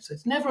neoliberal period. So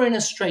it's never in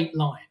a straight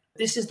line.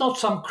 This is not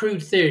some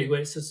crude theory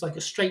where it's just like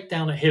a straight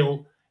down a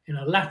hill in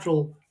a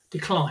lateral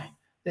decline.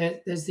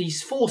 There's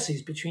these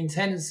forces between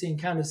tendency and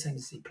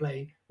counter-tendency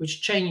play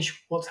which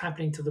change what's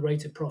happening to the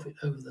rate of profit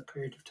over the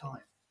period of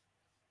time.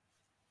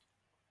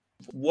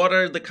 What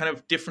are the kind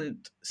of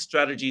different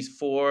strategies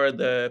for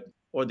the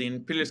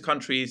imperialist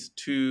countries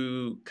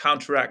to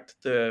counteract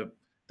the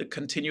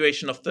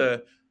continuation of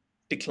the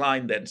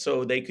decline then?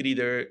 So they could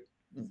either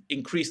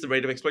increase the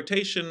rate of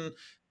exploitation.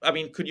 I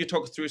mean, could you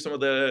talk us through some of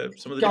the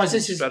Guys,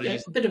 this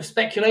strategies? Is a bit of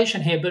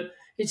speculation here, but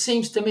it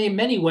seems to me in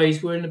many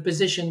ways we're in a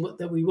position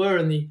that we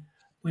were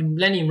when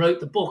Lenin wrote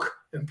the book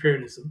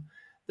Imperialism,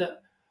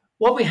 that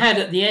what we had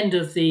at the end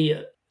of the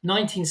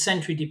 19th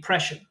century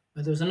depression,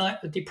 where there was a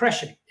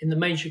depression in the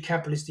major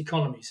capitalist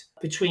economies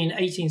between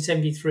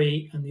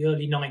 1873 and the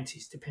early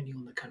 90s, depending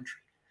on the country.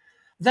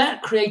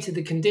 That created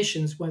the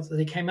conditions, whether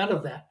they came out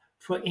of that,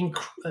 for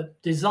a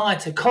desire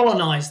to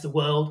colonize the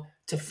world,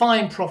 to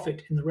find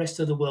profit in the rest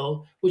of the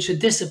world, which had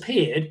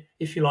disappeared,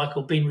 if you like,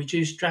 or been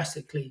reduced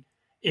drastically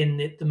in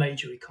the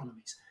major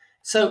economies.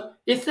 So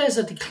if there's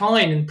a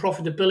decline in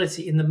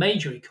profitability in the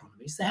major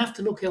economies, they have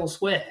to look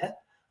elsewhere,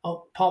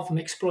 apart from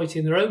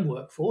exploiting their own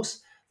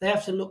workforce. They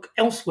have to look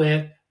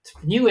elsewhere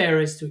to new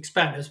areas to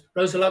expand, as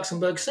Rosa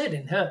Luxemburg said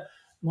in her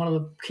one of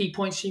the key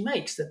points she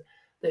makes,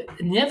 that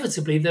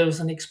inevitably there was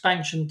an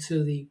expansion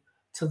to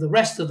the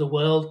rest of the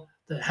world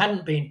that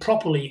hadn't been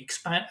properly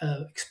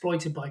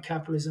exploited by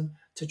capitalism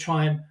to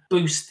try and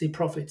boost the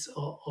profits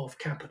of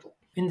capital.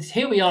 And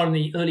here we are in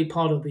the early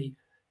part of the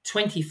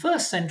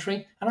 21st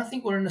century, and I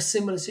think we're in a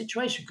similar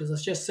situation because,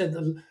 as I just said,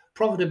 the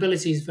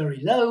profitability is very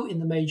low in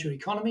the major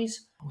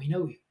economies. And we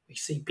know we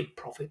see big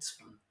profits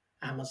from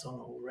Amazon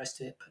and all the rest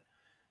of it, but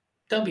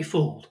don't be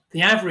fooled.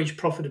 The average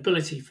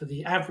profitability for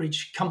the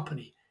average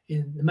company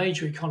in the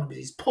major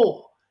economies is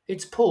poor.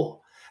 It's poor.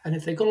 And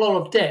if they've got a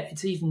lot of debt,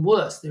 it's even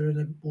worse. They're in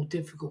a more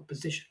difficult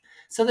position.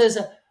 So there's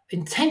an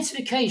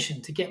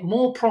intensification to get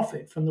more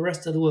profit from the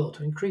rest of the world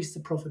to increase the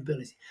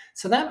profitability.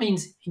 So that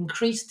means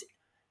increased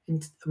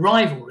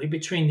rivalry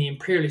between the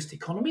imperialist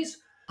economies.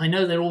 I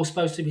know they're all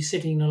supposed to be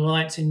sitting in an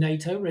alliance in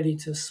NATO ready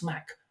to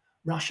smack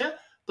Russia,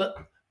 but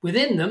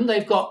within them,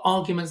 they've got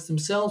arguments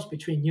themselves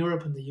between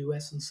Europe and the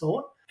US and so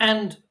on.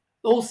 And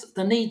also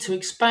the need to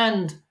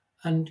expand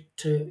and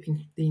the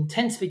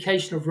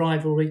intensification of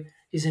rivalry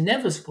is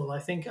inevitable, I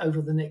think,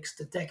 over the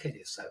next decade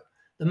or so.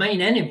 The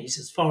main enemies,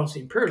 as far as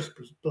the imperialist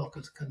bloc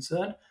is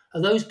concerned,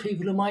 are those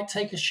people who might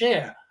take a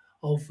share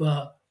of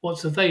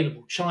what's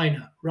available,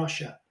 China,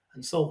 Russia,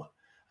 and so on.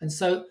 And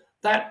so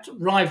that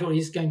rivalry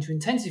is going to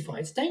intensify.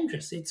 It's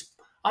dangerous.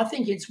 I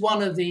think it's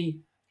one of the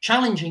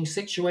challenging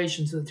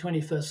situations of the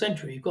 21st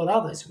century. We've got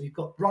others. We've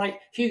got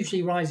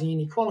hugely rising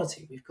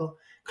inequality. We've got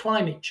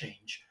climate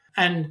change.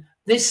 And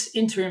this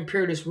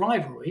inter-imperialist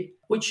rivalry,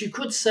 which you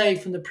could say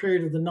from the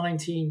period of the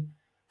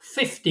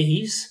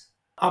 1950s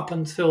up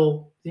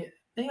until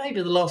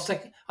maybe the last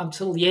second,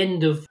 until the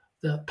end of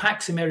the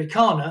Pax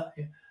Americana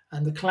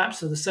and the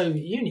collapse of the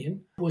Soviet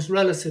Union, was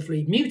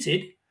relatively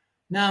muted.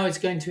 Now it's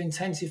going to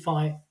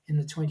intensify in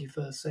the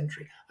 21st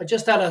century. I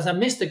just add, as I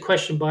missed a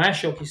question by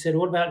Ashok, he said,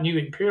 what about new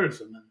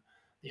imperialism and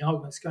the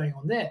arguments going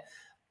on there?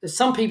 There's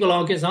some people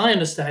argue, as I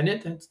understand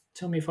it, and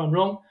tell me if I'm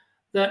wrong,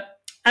 that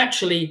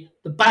actually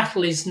the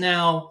battle is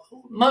now,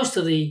 most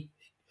of the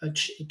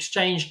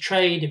exchange,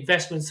 trade,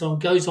 investment, so on,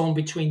 goes on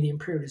between the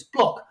imperialist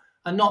bloc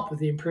and not with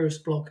the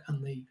imperialist bloc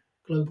and the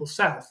global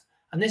south.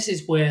 And this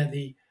is where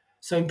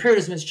so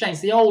imperialism has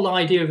changed. The old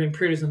idea of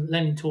imperialism that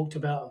Lenin talked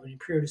about, of an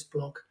imperialist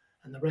bloc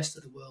and the rest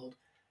of the world,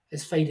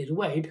 has faded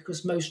away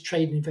because most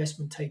trade and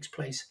investment takes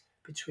place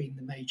between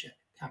the major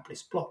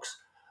capitalist blocs,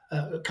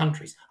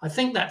 countries. I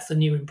think that's the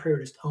new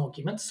imperialist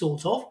argument,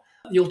 sort of.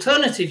 The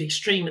alternative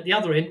extreme at the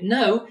other end,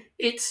 no,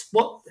 it's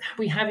what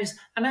we have is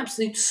an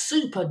absolute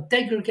super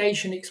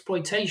degradation,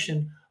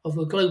 exploitation of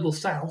the global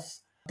south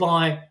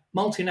by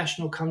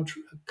multinational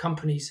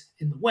companies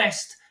in the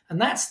West. And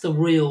that's the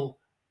real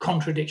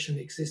contradiction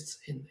that exists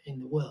in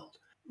the world.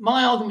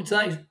 My argument to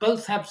that is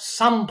both have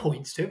some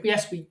points to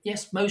it.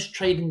 Yes, most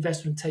trade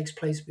investment takes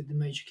place with the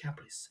major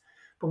capitalists.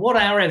 But what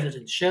our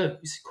evidence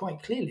shows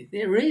quite clearly,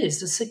 there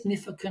is a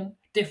significant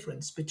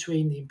difference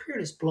between the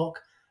imperialist bloc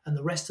and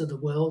the rest of the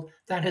world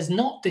that has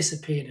not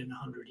disappeared in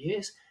 100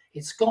 years.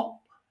 It's got,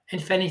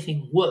 if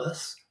anything,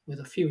 worse,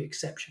 with a few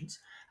exceptions.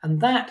 And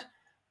that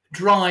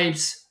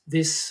drives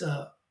this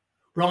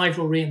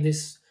rivalry and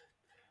this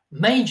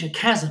major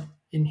chasm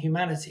in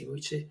humanity,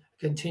 which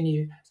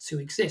continue to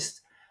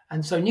exist.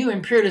 And so new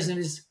imperialism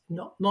is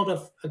not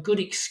a good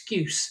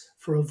excuse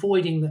for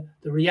avoiding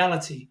the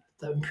reality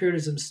that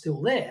imperialism is still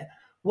there,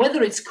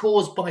 whether it's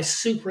caused by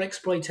super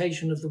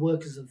exploitation of the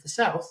workers of the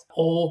South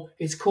or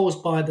it's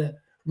caused by the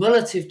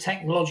relative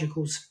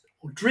technological,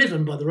 or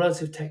driven by the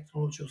relative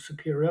technological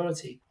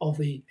superiority of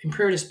the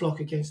imperialist bloc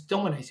against the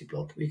dominated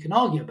bloc, we can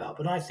argue about.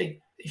 But I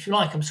think, if you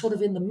like, I'm sort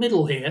of in the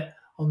middle here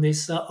on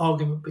this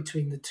argument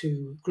between the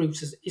two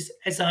groups,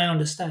 as I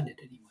understand it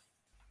anyway.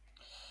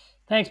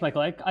 Thanks,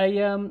 Michael.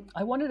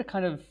 I wanted to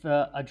kind of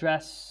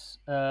address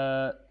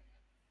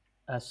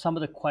some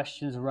of the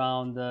questions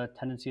around the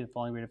tendency of the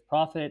falling rate of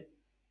profit.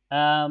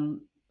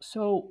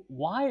 So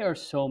why are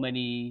so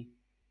many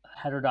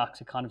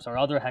heterodox economists or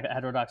other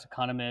heterodox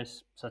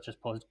economists, such as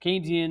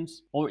post-Keynesians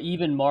or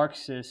even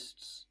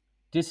Marxists,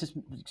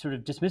 sort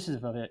of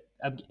dismissive of it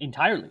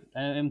entirely?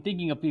 And I'm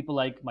thinking of people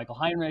like Michael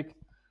Heinrich,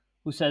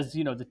 who says,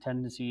 the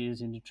tendency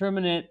is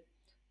indeterminate,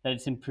 that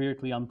it's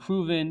empirically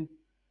unproven,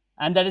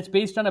 and that it's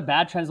based on a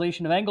bad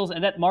translation of Engels,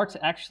 and that Marx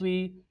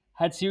actually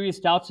had serious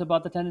doubts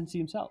about the tendency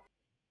himself.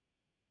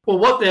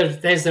 Well,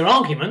 there's their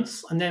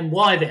arguments, and then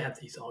why they have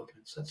these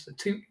arguments. That's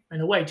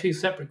two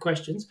separate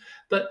questions.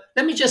 But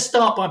let me just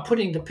start by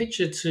putting the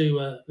picture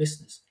to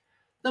listeners.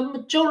 The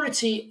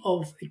majority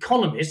of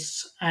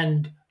economists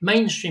and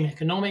mainstream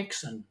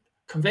economics and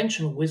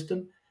conventional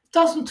wisdom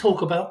doesn't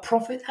talk about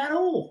profit at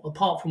all,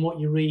 apart from what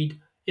you read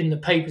in the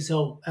papers,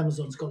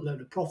 Amazon's got a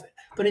load of profit.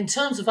 But in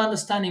terms of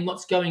understanding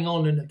what's going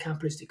on in a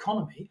capitalist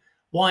economy,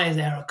 why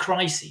there are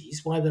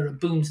crises, why there are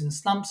booms and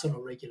slumps on a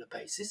regular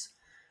basis,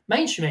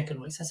 mainstream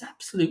economics has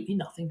absolutely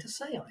nothing to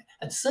say on it,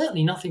 and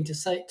certainly nothing to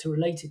say to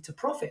relate it to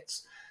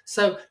profits.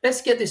 So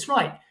let's get this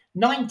right.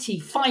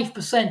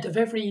 95% of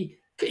every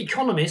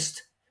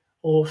economist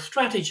or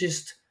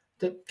strategist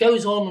that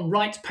goes on and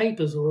writes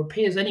papers or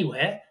appears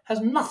anywhere has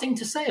nothing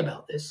to say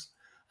about this.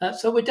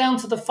 So we're down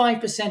to the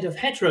 5% of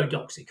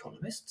heterodox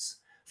economists.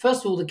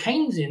 First of all, the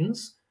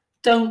Keynesians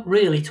don't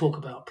really talk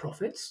about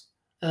profits.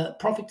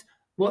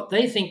 What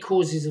they think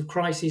causes of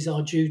crises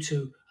are due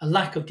to a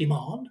lack of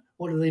demand.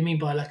 What do they mean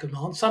by lack of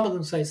demand? Some of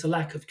them say it's a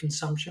lack of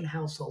consumption,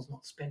 households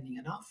not spending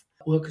enough,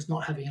 workers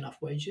not having enough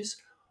wages.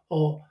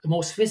 Or the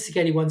more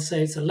sophisticated ones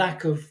say it's a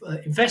lack of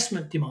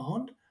investment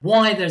demand.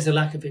 Why there's a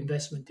lack of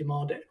investment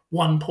demand at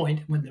one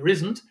point when there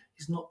isn't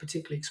is not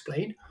particularly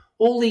explained.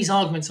 All these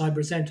arguments I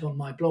present on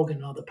my blog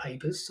and other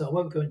papers, so I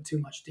won't go into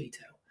too much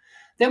detail.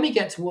 Then we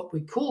get to what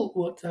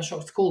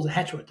Ashok calls the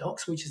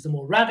heterodox, which is the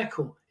more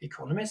radical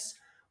economists.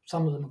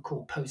 Some of them are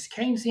called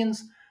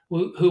post-Keynesians,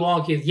 who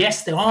argue,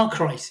 yes, there are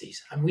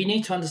crises, and we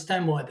need to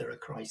understand why there are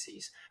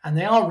crises, and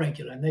they are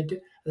regular, and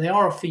they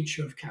are a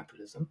feature of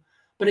capitalism.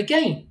 But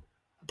again,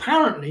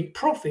 apparently,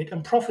 profit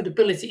and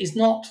profitability is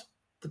not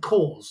the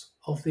cause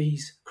of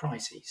these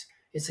crises.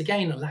 It's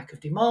again a lack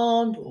of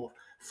demand or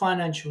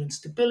financial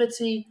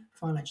instability,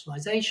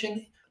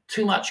 financialization,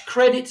 too much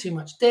credit, too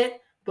much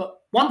debt.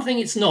 But one thing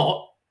it's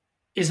not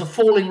is a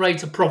falling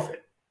rate of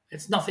profit.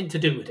 It's nothing to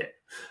do with it.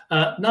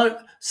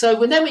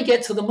 So then we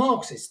get to the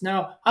Marxists.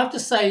 Now, I have to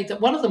say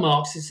that one of the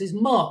Marxists is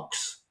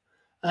Marx.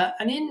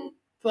 And in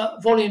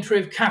Volume 3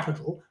 of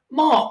Capital,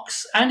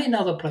 Marx, and in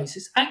other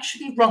places,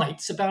 actually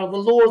writes about the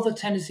law of the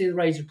tendency of the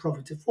rate of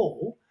profit to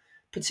fall,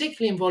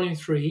 particularly in Volume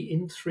 3,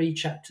 in 3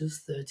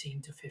 chapters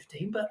 13 to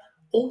 15, but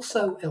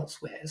also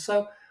elsewhere.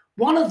 So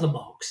one of the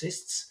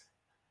Marxists,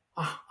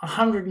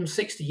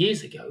 160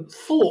 years ago,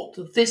 thought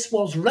that this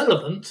was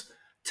relevant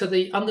to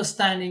the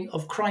understanding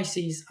of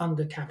crises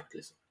under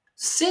capitalism.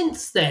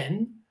 Since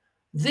then,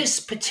 this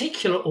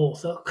particular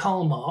author,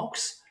 Karl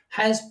Marx,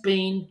 has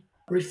been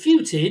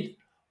refuted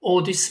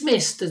or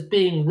dismissed as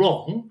being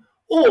wrong,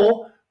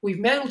 or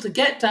we've been able to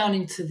get down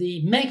into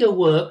the mega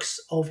works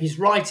of his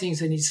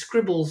writings and his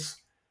scribbles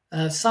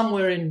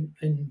somewhere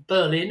in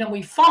Berlin, and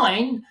we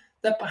find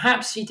that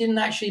perhaps he didn't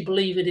actually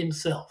believe it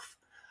himself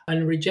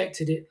and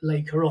rejected it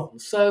later on.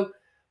 So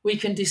we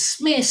can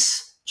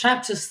dismiss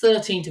chapters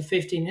 13 to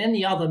 15 and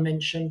any other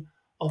mention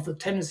of the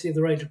tendency of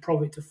the rate of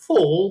profit to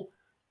fall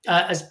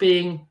as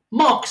being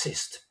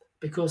Marxist,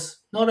 because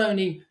not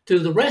only do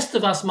the rest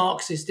of us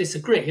Marxists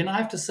disagree, and I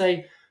have to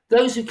say,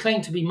 those who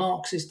claim to be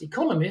Marxist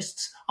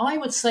economists, I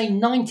would say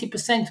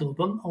 90% of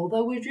them,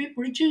 although we're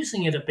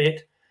reducing it a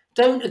bit,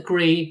 don't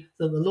agree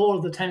that the law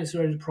of the tendency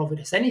of the rate of profit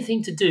has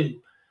anything to do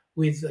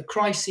with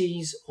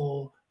crises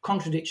or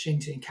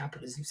contradictions in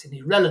capitalism. It's an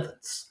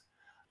irrelevance.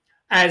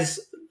 As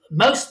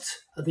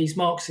most of these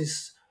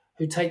Marxists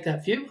who take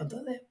that view, I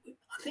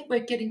think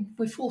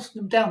we're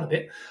forcing them down a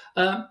bit,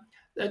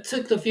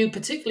 took the view,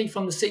 particularly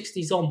from the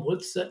 60s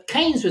onwards, that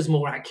Keynes was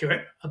more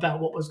accurate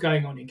about what was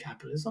going on in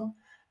capitalism,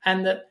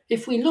 and that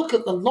if we look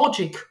at the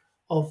logic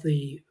of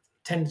the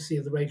tendency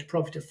of the rate of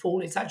profit to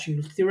fall, it's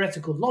actually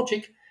theoretical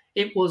logic.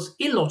 It was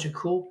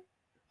illogical,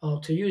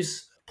 to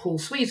use Paul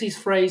Sweezy's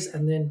phrase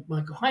and then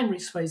Michael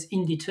Heinrich's phrase,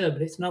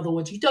 indeterminate. In other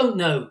words, you don't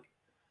know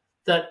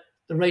that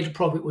the rate of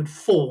profit would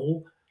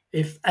fall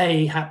if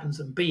A happens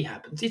and B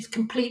happens. It's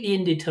completely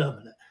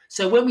indeterminate.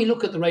 So when we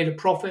look at the rate of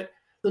profit,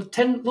 the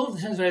law of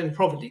the tendency rate of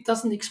profit, it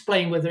doesn't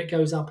explain whether it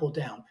goes up or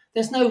down.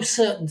 There's no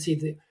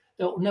certainty,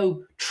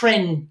 no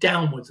trend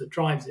downwards that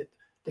drives it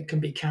that can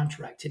be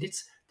counteracted.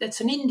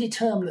 That's an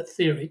indeterminate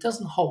theory. It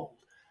doesn't hold.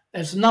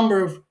 There's a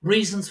number of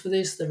reasons for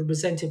this that are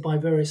presented by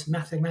various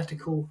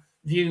mathematical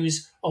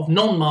views of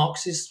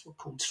non-Marxists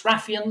called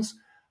Sraffians,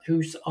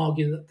 who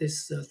argue that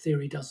this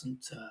theory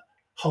doesn't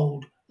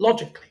hold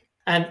logically.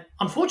 And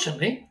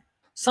unfortunately,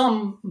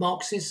 some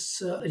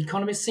Marxist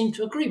economists seem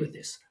to agree with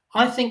this.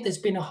 I think there's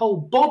been a whole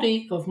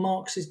body of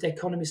Marxist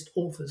economist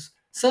authors,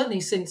 certainly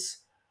since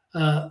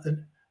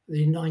the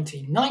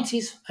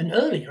 1990s and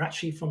earlier,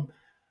 actually, from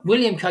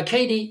William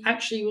Kirkcaldy,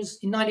 actually was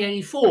in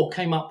 1984,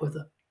 came up with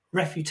a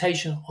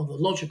refutation on the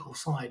logical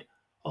side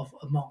of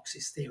a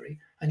Marxist theory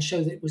and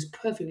showed that it was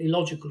perfectly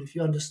logical if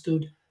you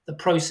understood the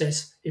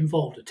process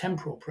involved, a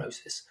temporal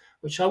process,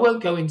 which I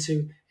won't go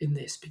into in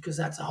this because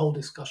that's a whole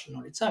discussion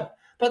on its own.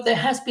 But there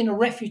has been a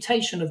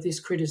refutation of this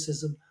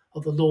criticism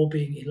of the law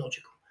being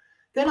illogical.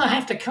 Then I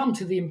have to come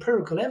to the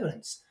empirical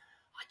evidence.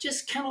 I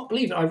just cannot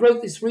believe it. I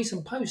wrote this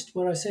recent post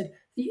where I said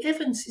the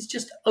evidence is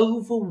just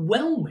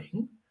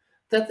overwhelming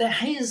that there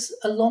is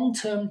a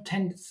long-term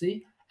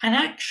tendency, an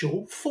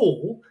actual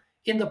fall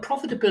in the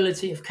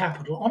profitability of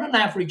capital on an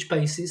average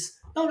basis,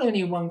 not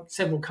only in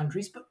several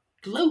countries, but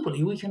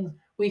globally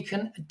we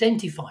can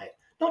identify it,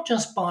 not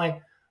just by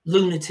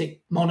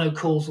lunatic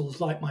monocausals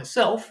like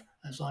myself,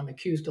 as I'm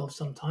accused of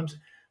sometimes.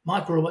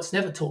 Michael Roberts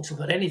never talks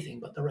about anything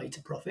but the rate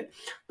of profit,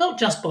 not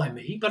just by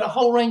me, but a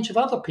whole range of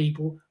other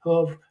people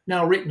who have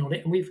now written on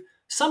it, and we've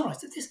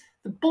summarized it.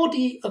 The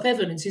body of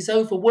evidence is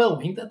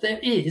overwhelming that there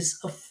is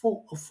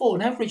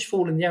an average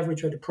fall in the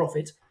average rate of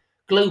profit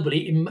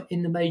globally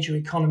in the major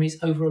economies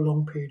over a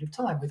long period of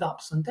time with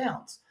ups and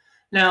downs.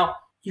 Now,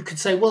 you could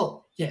say,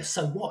 well, yes,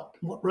 so what?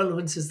 What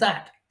relevance is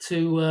that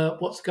to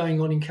what's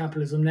going on in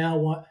capitalism now?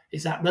 What,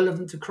 is that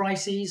relevant to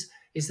crises?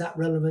 Is that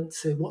relevant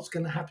to what's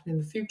going to happen in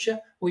the future?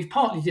 We've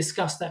partly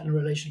discussed that in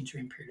relation to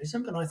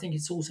imperialism, but I think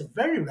it's also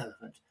very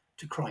relevant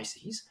to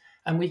crises.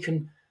 And we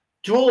can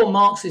draw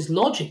Marx's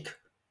logic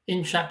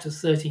in chapters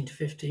 13 to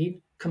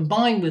 15,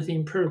 combined with the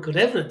empirical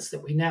evidence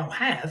that we now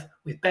have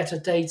with better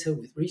data,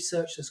 with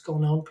research that's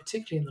gone on,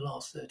 particularly in the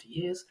last 30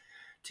 years,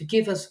 to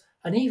give us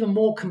an even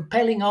more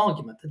compelling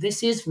argument that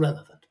this is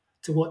relevant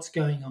to what's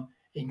going on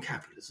in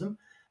capitalism.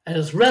 And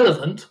as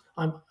relevant,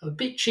 I'm a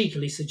bit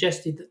cheekily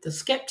suggested that the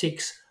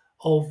skeptics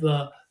of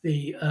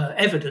the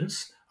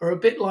evidence are a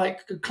bit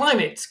like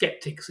climate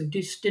skeptics who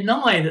just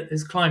deny that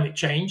there's climate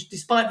change,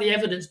 despite the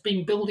evidence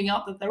being building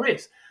up that there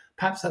is.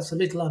 Perhaps that's a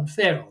little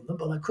unfair on them,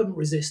 but I couldn't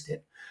resist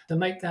it to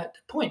make that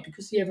point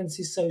because the evidence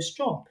is so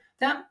strong.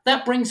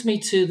 That brings me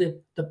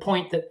to the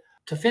point that,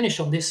 to finish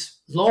on this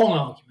long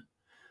argument,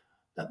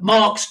 that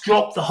Marx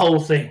dropped the whole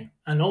thing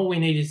and all we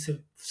needed to,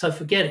 so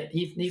forget it,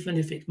 even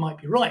if it might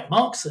be right.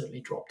 Marx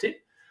certainly dropped it.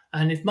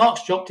 And if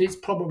Marx dropped it, it's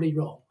probably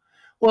wrong.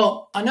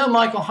 Well, I know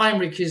Michael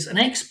Heinrich is an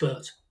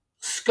expert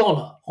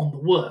scholar on the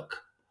work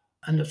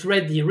and has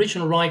read the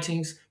original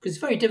writings because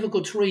it's very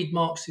difficult to read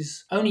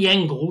Marx's, only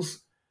Engels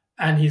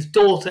and his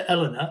daughter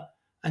Eleanor,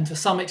 and to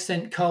some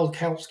extent Karl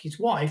Kautsky's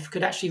wife,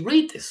 could actually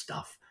read this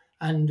stuff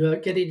and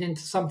get it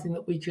into something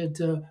that we could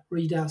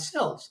read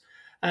ourselves.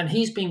 And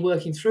he's been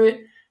working through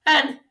it.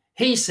 And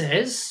he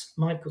says,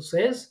 Michael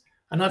says,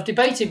 and I've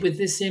debated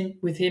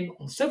with him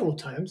on several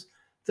times,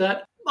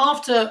 that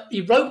after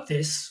he wrote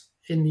this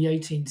in the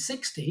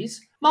 1860s,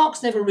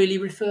 Marx never really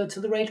referred to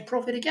the rate of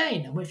profit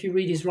again. And if you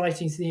read his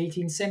writings in the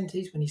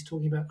 1870s, when he's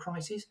talking about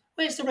crises,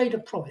 where's the rate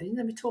of profit? He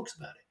never talks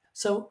about it.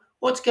 So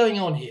what's going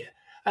on here?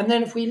 And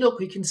then if we look,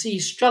 we can see he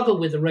struggled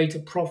with the rate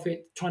of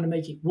profit, trying to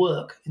make it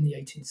work in the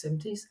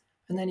 1870s,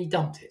 and then he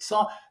dumped it.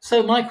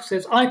 So Michael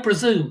says, I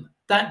presume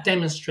that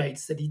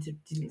demonstrates that he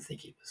didn't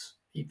think it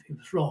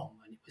was wrong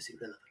and it was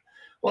irrelevant.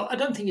 Well, I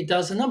don't think it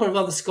does. A number of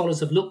other scholars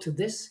have looked at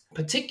this,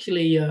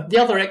 particularly the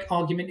other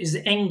argument is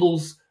that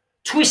Engels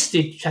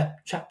twisted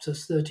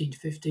chapters 13 to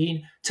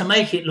 15 to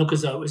make it look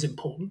as though it was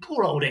important.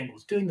 Poor old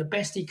Engels, doing the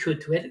best he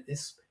could to edit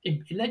this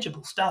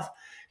illegible stuff,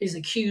 is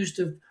accused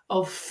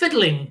of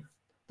fiddling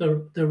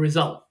the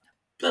result.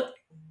 But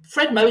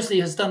Fred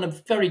Mosley has done a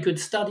very good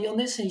study on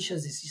this, and he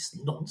shows this is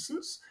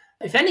nonsense.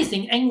 If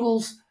anything,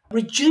 Engels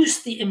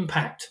reduced the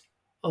impact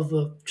of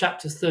the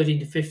chapters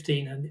 13 to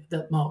 15 and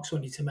that Marx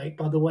wanted to make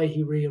by the way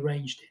he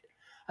rearranged it.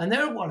 And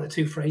there are one or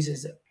two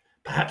phrases that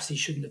perhaps he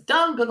shouldn't have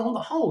done, but on the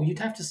whole, you'd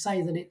have to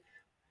say that it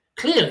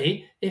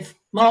clearly, if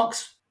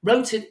Marx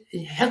wrote it,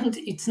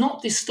 it's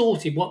not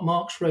distorted what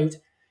Marx wrote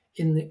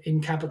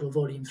in Capital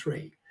Volume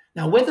 3.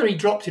 Now, whether he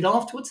dropped it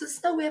afterwards,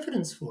 there's no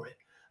evidence for it.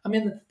 I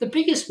mean, the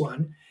biggest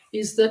one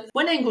is that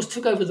when Engels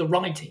took over the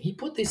writing, he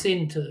put this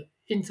into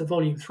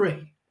Volume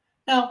 3.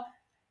 Now,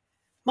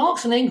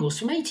 Marx and Engels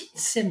from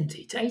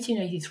 1870 to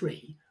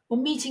 1883 were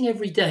meeting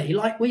every day,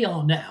 like we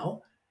are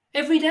now,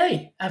 every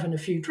day, having a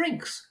few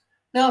drinks.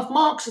 Now, if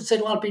Marx had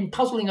said, well, I've been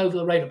puzzling over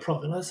the rate of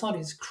profit, and I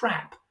decided it's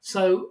crap,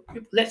 so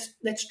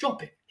let's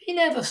drop it. He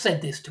never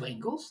said this to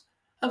Engels,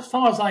 as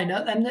far as I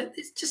know, and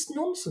it's just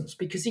nonsense,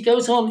 because he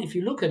goes on, if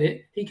you look at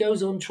it, he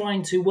goes on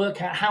trying to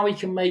work out how he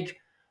can make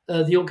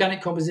the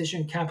organic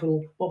composition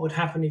capital, what would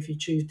happen if you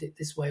chose it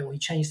this way, or he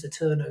changed the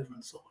turnover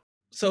and so on.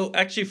 So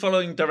actually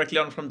following directly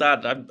on from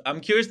that, I'm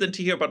curious then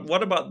to hear about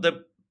what about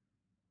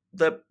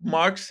the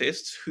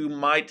Marxists who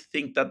might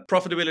think that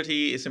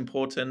profitability is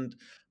important,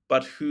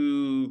 but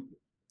who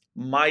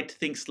might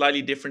think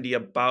slightly differently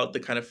about the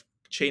kind of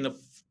chain of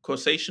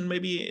causation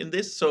maybe in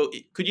this. So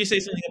could you say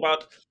something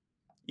about,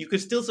 you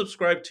could still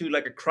subscribe to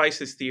like a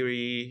crisis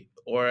theory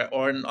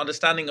or an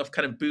understanding of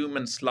kind of boom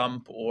and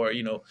slump, or,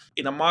 you know,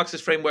 in a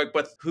Marxist framework,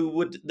 but who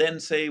would then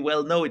say,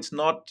 well, no, it's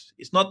not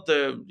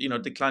the, you know,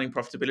 declining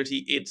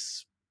profitability,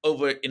 it's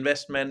over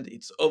investment,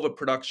 it's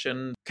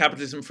overproduction.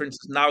 Capitalism, for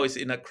instance, now is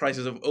in a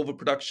crisis of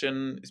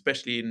overproduction,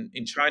 especially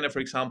in China, for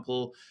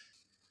example.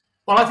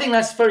 Well, I think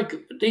that's very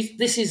good.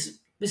 This is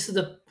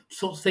the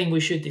sort of thing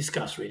we should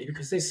discuss, really,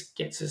 because this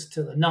gets us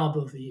to the nub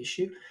of the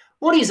issue.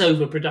 What is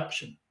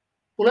overproduction?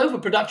 Well,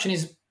 overproduction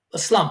is a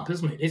slump,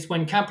 isn't it? It's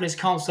when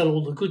capitalists can't sell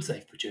all the goods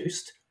they've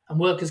produced and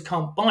workers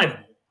can't buy them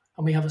all,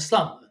 and we have a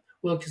slump.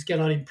 Workers get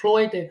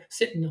unemployed, they're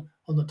sitting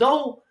on the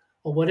dole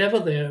or whatever,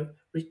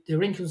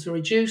 their incomes are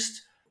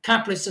reduced.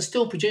 Capitalists are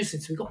still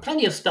producing, so we've got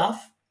plenty of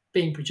stuff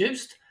being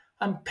produced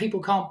and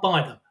people can't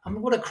buy them. I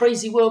mean, what a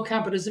crazy world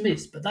capitalism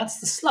is, but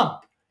that's the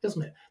slump,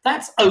 isn't it?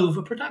 That's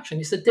overproduction.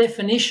 It's the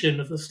definition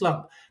of the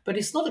slump, but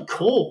it's not a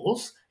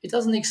cause. It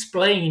doesn't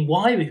explain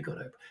why we've got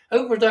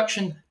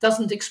overproduction.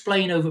 Doesn't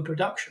explain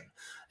overproduction,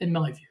 in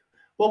my view.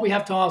 What we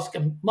have to ask,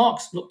 and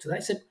Marx looked at that,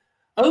 he said,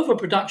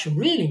 overproduction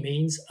really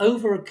means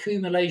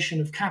overaccumulation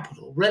of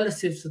capital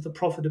relative to the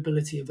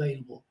profitability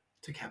available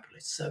to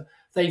capitalists. So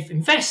they've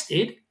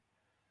invested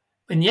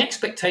in the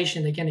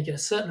expectation they're going to get a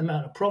certain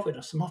amount of profit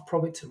or some off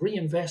profit to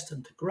reinvest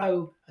and to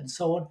grow and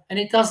so on. And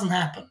it doesn't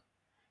happen.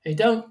 They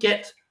don't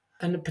get,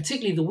 and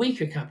particularly the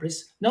weaker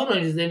capitalists, not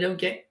only do they don't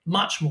get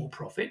much more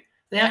profit,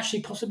 they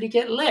actually possibly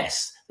get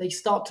less. They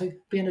start to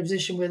be in a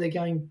position where they're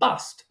going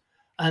bust.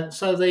 And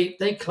so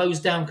they close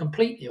down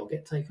completely or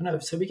get taken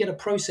over. So we get a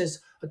process,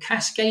 a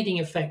cascading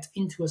effect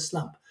into a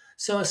slump.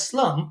 So a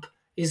slump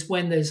is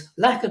when there's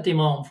lack of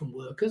demand from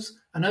workers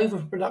and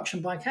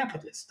overproduction by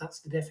capitalists. That's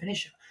the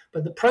definition.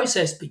 But the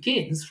process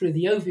begins through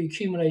the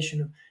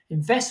overaccumulation of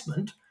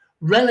investment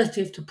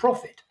relative to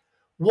profit.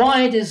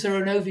 Why is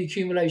there an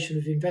overaccumulation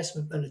of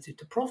investment relative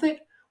to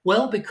profit?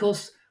 Well,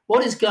 because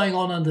what is going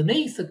on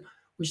underneath,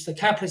 which the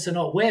capitalists are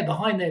not aware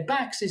behind their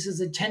backs, is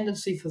there's a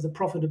tendency for the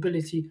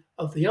profitability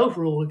of the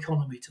overall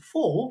economy to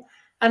fall.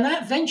 And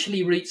that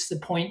eventually reaches the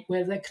point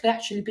where there could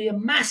actually be a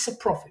massive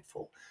profit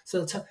fall.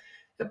 So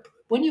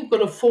when you've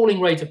got a falling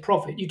rate of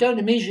profit, you don't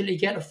immediately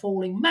get a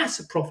falling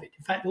massive profit.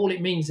 In fact, all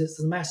it means is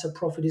the massive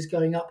profit is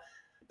going up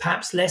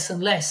perhaps less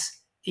and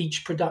less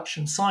each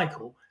production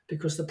cycle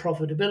because the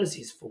profitability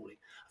is falling.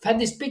 I've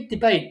had this big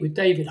debate with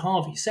David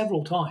Harvey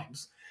several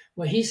times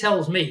where he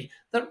tells me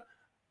that,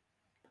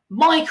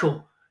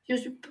 Michael, you're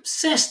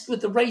obsessed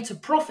with the rate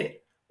of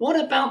profit. What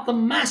about the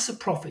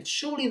massive profit?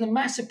 Surely the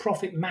massive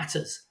profit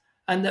matters.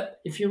 And that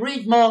if you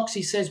read Marx,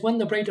 he says when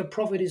the rate of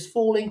profit is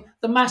falling,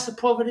 the massive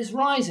profit is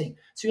rising.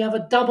 So you have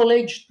a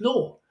double-edged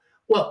law.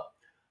 Well,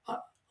 I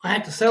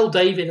had to tell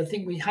David, I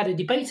think we had a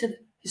debate at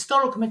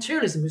Historical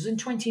Materialism. It was in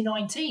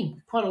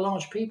 2019, quite a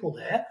large people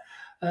there,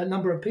 a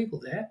number of people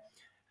there.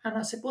 And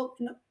I said, well,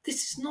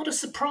 this is not a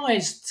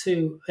surprise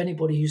to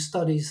anybody who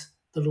studies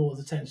the law of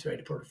the tendency rate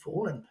of profit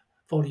fall and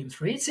Volume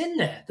 3. It's in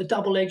there, the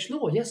double-edged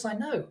law. Yes, I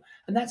know.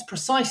 And that's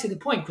precisely the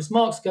point, because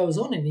Marx goes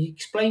on and he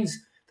explains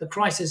the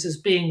crisis as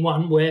being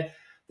one where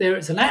there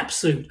is an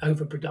absolute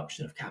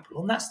overproduction of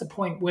capital. And that's the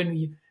point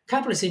when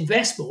capitalists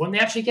invest more and they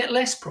actually get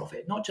less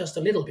profit, not just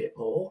a little bit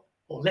more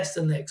or less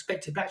than they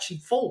expected, but actually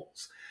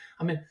falls.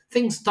 I mean,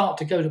 things start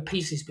to go to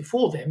pieces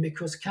before then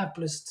because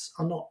capitalists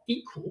are not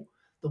equal.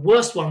 The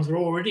worst ones are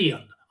already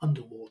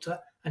underwater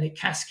and it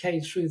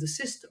cascades through the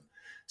system.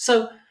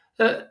 So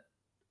the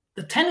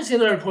tendency of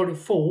the rate of profit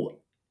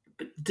fall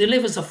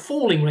delivers a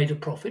falling rate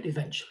of profit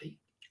eventually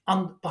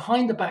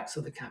behind the backs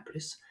of the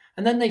capitalists.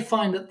 And then they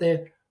find that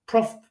their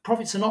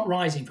profits are not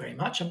rising very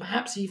much and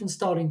perhaps even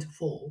starting to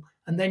fall.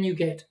 And then you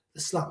get the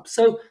slump.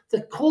 So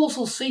the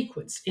causal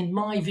sequence, in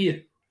my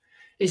view,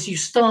 is you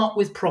start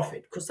with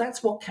profit, because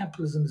that's what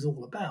capitalism is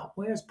all about.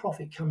 Where's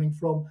profit coming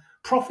from?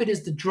 Profit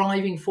is the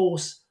driving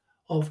force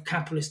of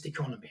capitalist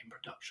economy and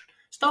production.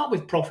 Start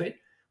with profit.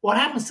 What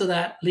happens to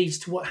that leads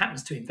to what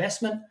happens to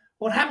investment.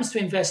 What happens to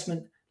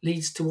investment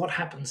leads to what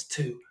happens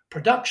to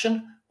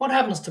production. What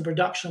happens to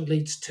production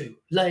leads to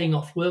laying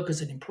off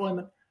workers and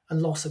employment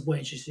and loss of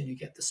wages, and you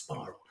get the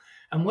spiral.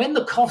 And when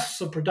the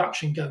costs of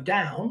production go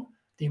down,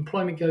 the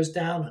employment goes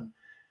down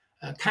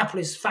and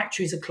capitalist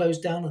factories are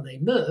closed down and they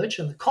merge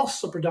and the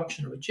costs of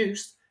production are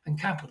reduced and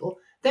capital,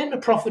 then the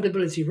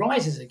profitability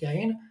rises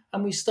again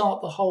and we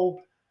start the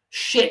whole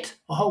shit,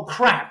 the whole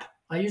crap.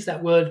 I use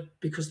that word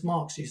because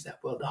Marx used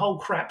that word. The whole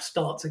crap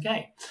starts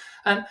again.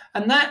 And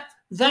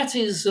that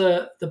is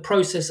the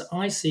process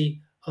I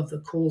see of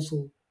the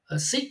causal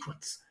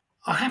sequence.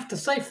 I have to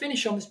say,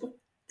 finish on this point,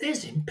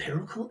 there's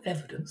empirical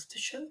evidence to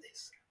show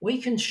this.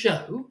 We can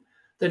show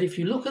that if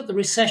you look at the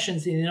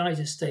recessions in the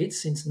United States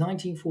since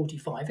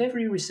 1945,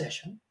 every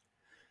recession,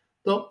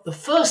 the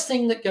first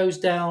thing that goes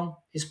down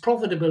is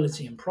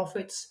profitability and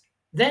profits,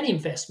 then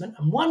investment,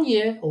 and 1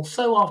 year or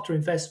so after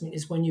investment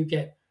is when you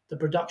get the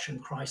production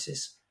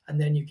crisis,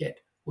 and then you get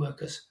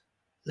workers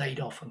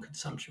laid off and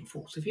consumption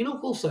falls. If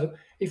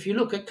you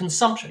look at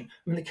consumption,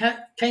 I mean, the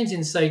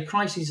Keynesians say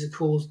crises are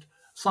caused,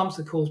 slumps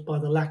are caused by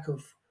the lack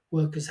of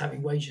workers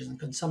having wages and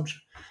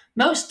consumption.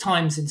 Most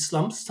times in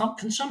slumps,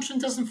 consumption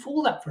doesn't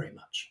fall that very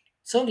much,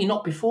 certainly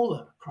not before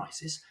the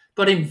crisis,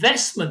 but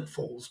investment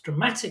falls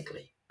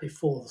dramatically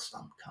before the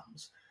slump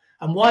comes.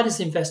 And why does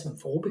investment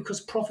fall?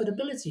 Because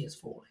profitability is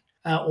falling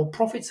or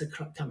profits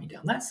are coming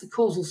down. That's the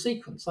causal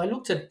sequence. I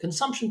looked at it.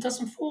 Consumption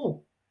doesn't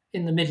fall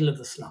in the middle of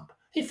the slump.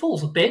 It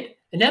falls a bit,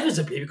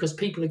 inevitably, because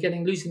people are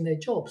losing their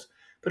jobs.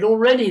 But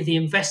already the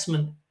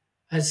investment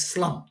has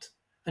slumped.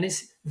 And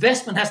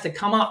investment has to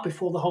come up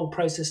before the whole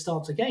process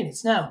starts again.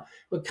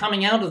 We're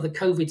coming out of the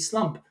COVID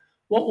slump.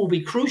 What will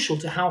be crucial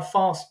to how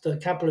fast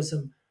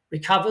capitalism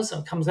recovers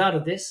and comes out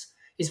of this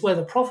is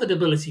whether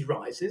profitability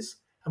rises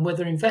and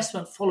whether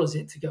investment follows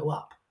it to go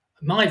up.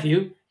 My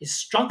view is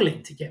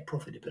struggling to get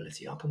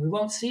profitability up, and we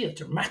won't see a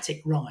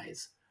dramatic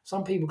rise.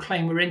 Some people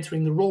claim we're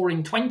entering the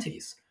roaring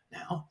 20s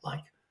now,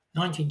 like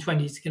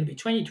 1920s is going to be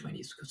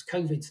 2020s because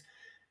COVID's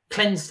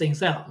cleansed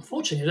things out.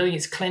 Unfortunately, I don't think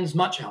it's cleansed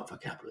much out for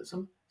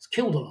capitalism. It's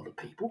killed a lot of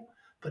people,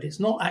 but it's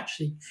not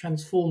actually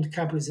transformed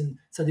capitalism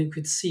so that you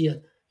could see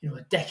a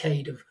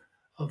decade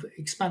of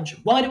expansion.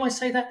 Why do I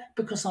say that?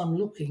 Because I'm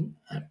looking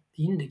at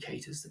the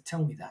indicators that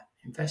tell me that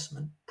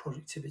investment,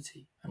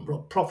 productivity, and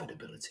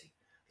profitability.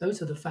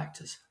 Those are the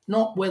factors,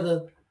 not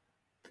whether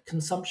the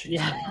consumption.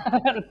 Yeah,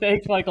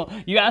 thanks, Michael.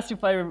 You asked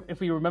if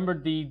we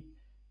remembered the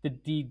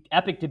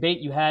epic debate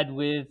you had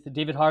with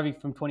David Harvey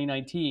from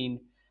 2019,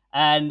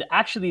 and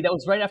actually that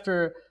was right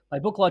after my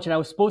book launch, and I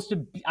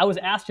was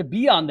asked to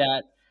be on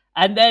that,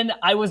 and then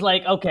I was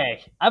like,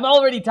 okay, I'm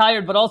already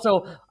tired, but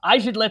also I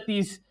should let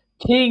these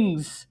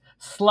kings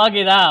slug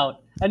it out,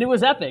 and it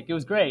was epic. It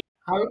was great.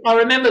 I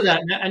remember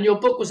that, and your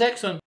book was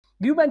excellent.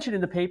 You mentioned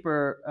in the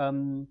paper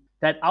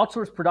that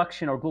outsourced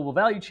production or global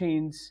value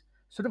chains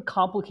sort of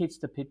complicates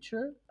the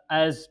picture,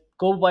 as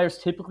global buyers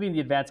typically in the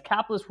advanced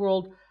capitalist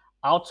world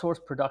outsource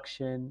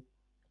production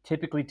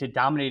typically to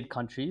dominated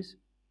countries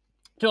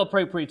to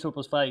appropriate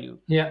surplus value.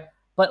 Yeah.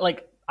 But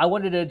like, I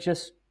wanted to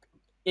just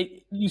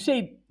you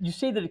say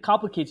that it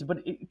complicates it, but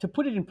to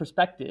put it in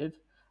perspective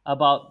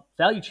about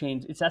value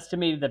chains, it's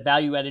estimated that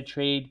value-added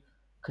trade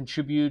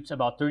contributes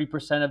about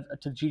 30%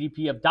 to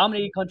GDP of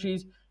dominated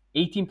countries,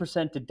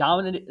 18% to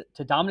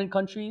dominant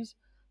countries.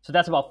 So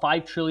that's about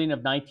 5 trillion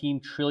of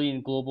 19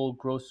 trillion global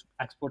gross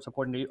exports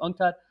according to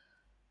UNCTAD.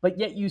 But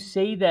yet you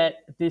say that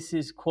this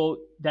is, quote,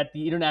 that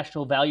the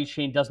international value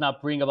chain does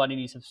not bring about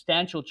any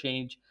substantial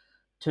change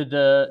to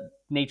the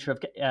nature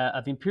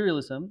of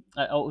imperialism.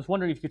 I was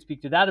wondering if you could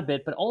speak to that a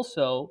bit, but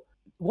also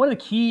one of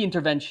the key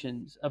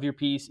interventions of your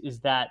piece is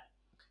that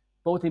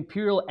both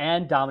imperial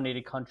and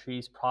dominated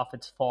countries'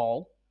 profits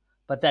fall,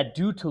 but that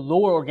due to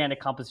lower organic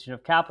composition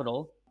of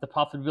capital, the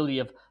profitability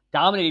of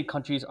dominated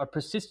countries are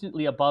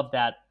persistently above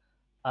that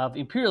of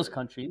imperialist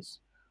countries.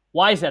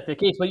 Why is that the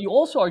case? But you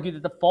also argue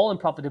that the fall in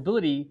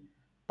profitability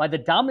by the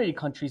dominated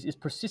countries is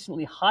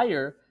persistently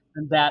higher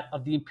than that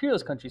of the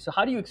imperialist countries. So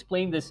how do you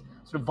explain this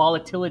sort of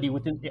volatility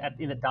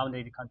in the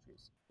dominated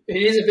countries?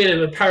 It is a bit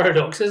of a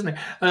paradox, isn't it?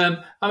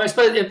 I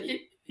suppose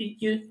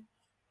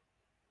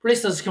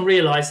listeners can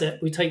realise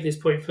that we take this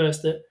point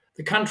first, that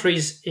the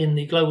countries in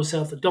the global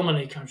south, the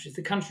dominant countries,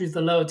 the countries with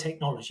the lower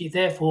technology,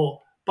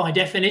 therefore, by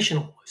definition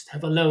almost,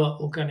 have a lower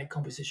organic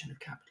composition of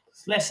capital.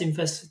 It's less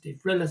invested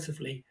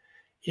relatively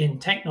in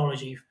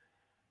technology,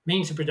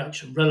 means of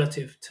production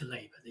relative to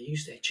labour. They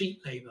use their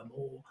cheap labour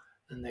more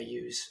than they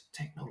use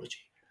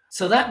technology.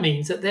 So that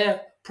means that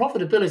their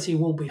profitability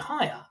will be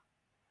higher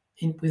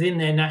within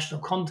their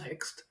national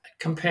context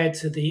compared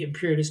to the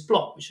imperialist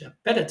bloc, which have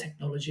better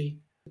technology.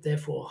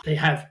 Therefore, they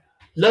have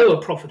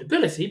lower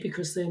profitability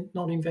because they're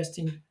not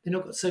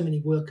got so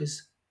many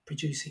workers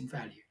producing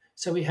value.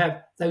 So we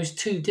have those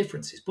two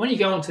differences. But when you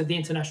go onto the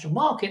international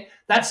market,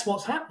 that's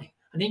what's happening.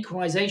 An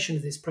equalization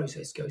of this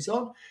process goes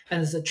on,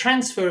 and there's a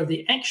transfer of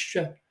the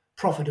extra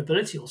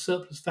profitability or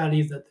surplus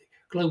value that the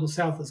global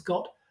south has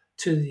got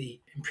to the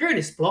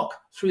imperialist bloc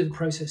through the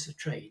process of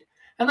trade.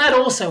 And that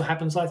also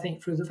happens, I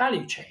think, through the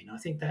value chain. I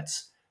think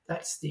that's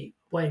the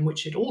way in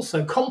which it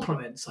also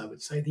complements, I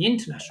would say, the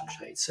international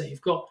trade. So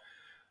you've got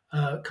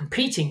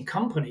competing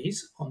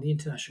companies on the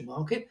international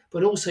market,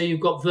 but also you've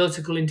got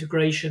vertical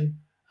integration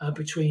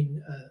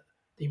between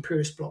the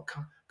imperialist bloc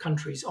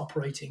countries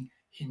operating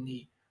in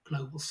the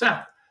global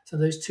south. So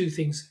those two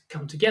things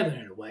come together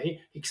in a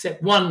way,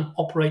 except one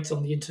operates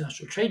on the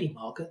international trading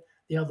market,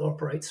 the other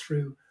operates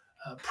through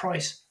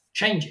price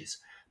changes.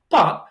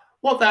 But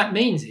what that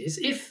means is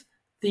if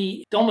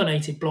the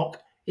dominated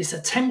bloc is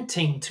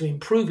attempting to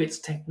improve its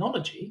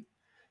technology,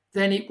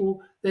 then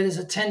there's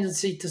a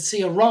tendency to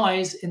see a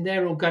rise in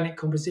their organic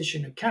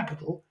composition of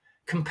capital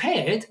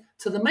compared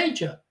to the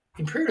major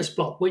imperialist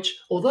bloc, which,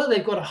 although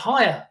they've got a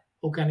higher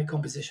organic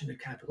composition of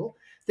capital,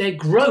 their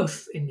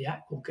growth in the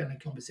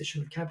organic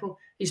composition of capital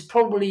is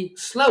probably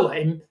slower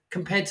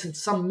compared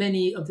to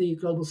many of the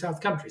global south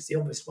countries. The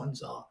obvious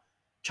ones are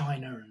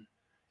China and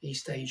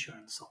East Asia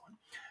and so on.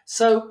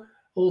 So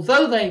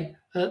although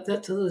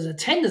there's a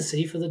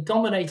tendency for the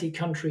dominated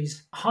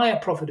countries' higher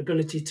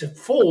profitability to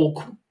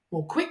fall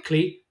more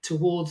quickly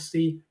towards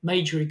the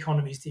major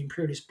economies, the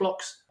imperialist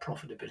bloc's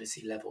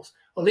profitability levels.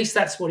 Or at least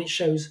that's what it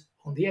shows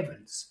on the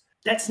evidence.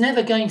 That's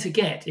never going to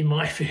get, in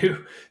my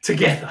view,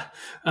 together.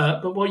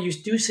 But what you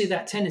do see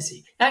that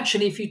tendency.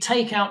 Actually, if you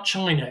take out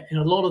China in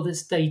a lot of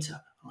this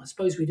data, and I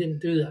suppose we didn't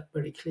do that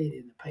very clearly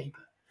in the paper,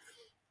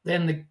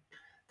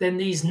 then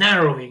these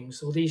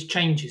narrowings or these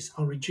changes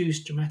are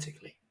reduced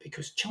dramatically,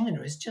 because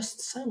China is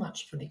just so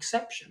much of an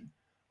exception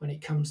when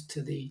it comes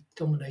to the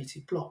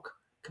dominated bloc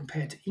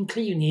compared to,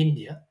 including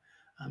India.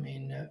 I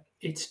mean,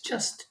 it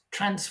just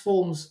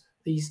transforms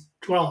these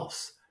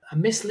graphs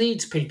and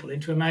misleads people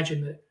into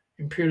imagining that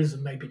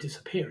imperialism may be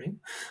disappearing,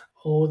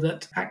 or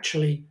that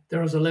actually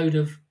there is a load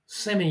of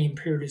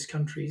semi-imperialist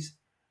countries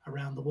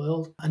around the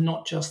world, and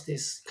not just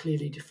this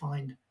clearly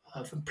defined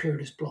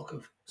imperialist bloc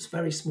of a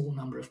very small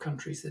number of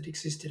countries that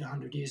existed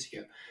 100 years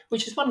ago,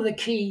 which is one of the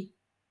key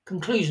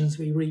conclusions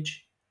we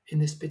reach in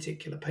this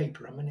particular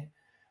paper. I mean,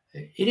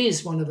 it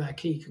is one of our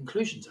key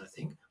conclusions, I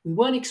think. We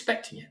weren't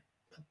expecting it,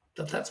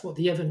 but that's what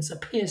the evidence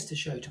appears to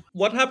show to us.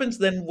 What happens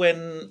then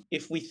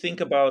if we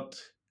think about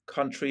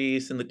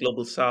countries in the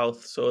global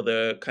south, so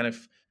the kind of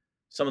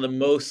some of the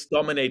most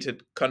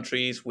dominated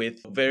countries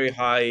with very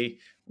high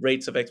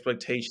rates of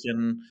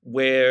exploitation,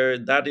 where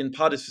that in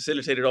part is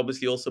facilitated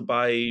obviously also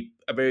by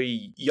a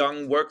very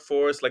young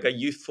workforce, like a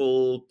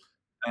youthful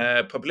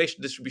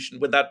population distribution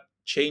when that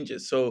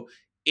changes. So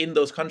in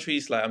those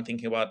countries, like I'm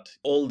thinking about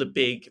all the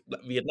big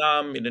like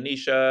Vietnam,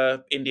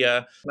 Indonesia,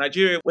 India,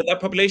 Nigeria, when that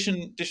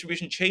population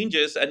distribution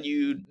changes and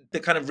the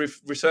kind of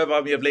reserve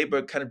army of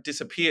labor kind of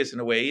disappears in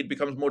a way, it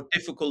becomes more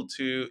difficult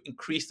to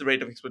increase the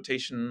rate of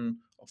exploitation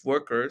of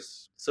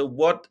workers. So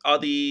what are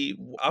the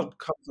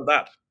outcomes of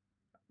that?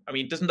 I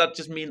mean, doesn't that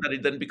just mean that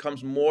it then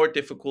becomes more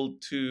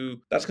difficult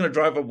that's going to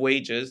drive up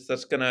wages,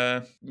 that's going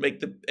to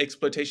make the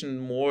exploitation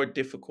more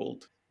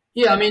difficult?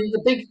 Yeah, I mean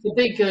the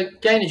big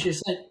gain, as you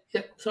say.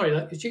 Yeah, sorry,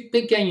 the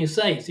big gain you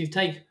say is you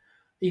take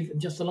even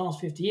just the last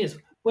 50 years.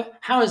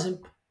 How has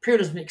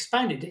imperialism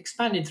expanded? It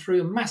expanded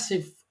through a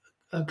massive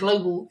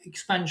global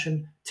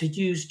expansion to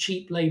use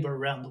cheap labor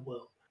around the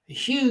world.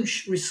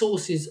 Huge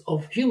resources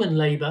of human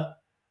labor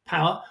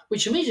power,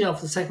 which immediately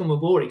after the Second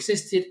World War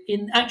existed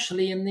in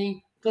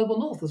the global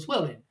north as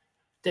well, in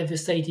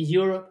devastated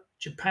Europe,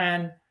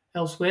 Japan,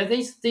 elsewhere.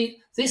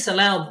 This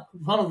allowed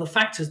one of the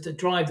factors to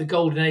drive the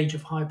golden age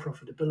of high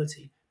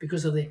profitability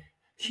because of the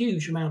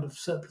huge amount of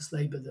surplus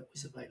labor that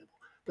was available.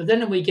 But then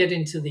when we get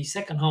into the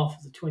second half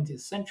of the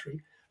 20th century,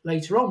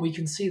 later on, we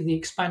can see the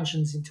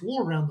expansions into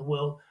all around the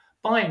world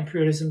by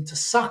imperialism to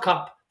suck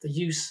up the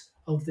use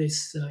of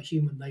this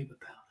human labor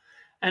power.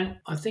 And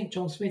I think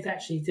John Smith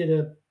actually did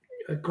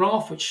a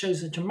graph which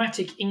shows a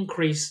dramatic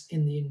increase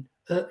in the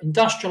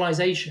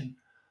industrialization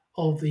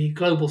of the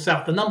global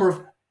south. The number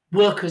of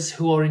workers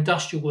who are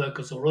industrial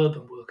workers or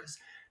urban workers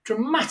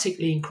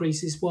dramatically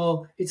increases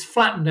while it's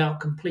flattened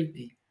out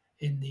completely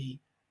in the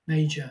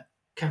major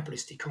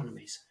capitalist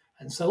economies.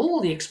 And so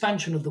all the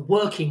expansion of the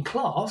working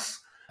class,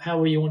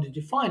 however you want to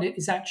define it,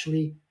 is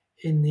actually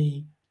in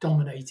the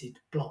dominated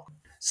bloc.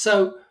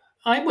 So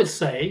I would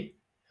say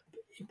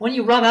when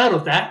you run out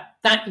of that,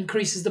 that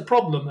increases the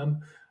problem.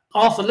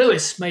 Arthur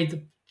Lewis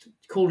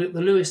called it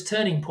the Lewis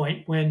turning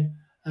point, when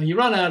you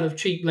run out of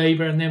cheap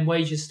labor and then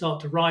wages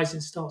start to rise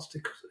and starts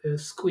to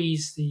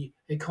squeeze the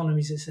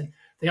economies.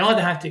 They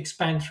either have to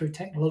expand through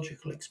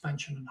technological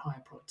expansion and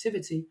higher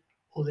productivity,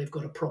 or they've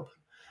got a problem.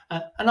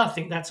 And I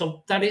think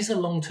that is a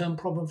long-term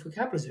problem for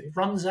capitalism. It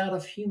runs out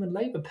of human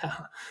labor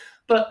power.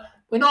 But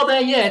we're not there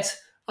yet.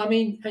 I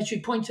mean, as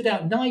you pointed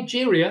out,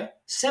 Nigeria,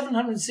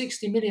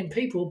 760 million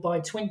people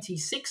by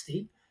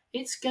 2060,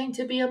 it's going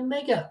to be a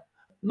mega.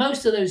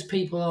 Most of those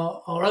people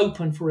are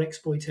open for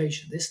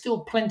exploitation. There's still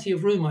plenty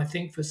of room, I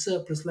think, for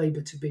surplus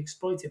labor to be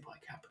exploited by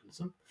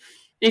capitalism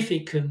if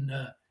it can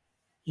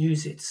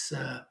use its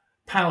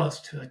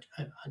powers to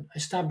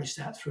establish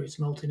that through its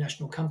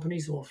multinational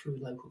companies or through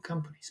local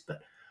companies. But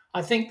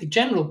I think the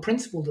general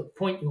principle, the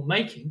point you're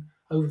making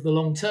over the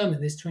long term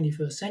in this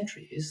 21st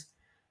century, is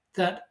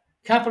that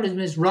capitalism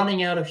is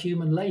running out of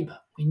human labor.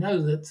 We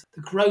know that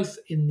the growth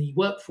in the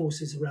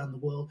workforces around the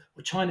world,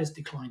 well, China's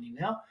declining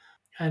now,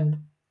 and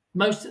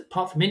most,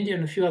 apart from India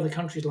and a few other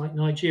countries like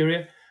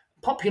Nigeria,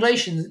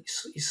 population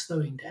is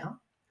slowing down.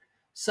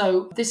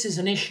 So this is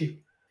an issue.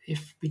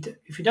 If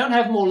you don't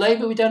have more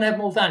labor, we don't have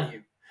more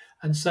value.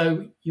 And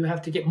so you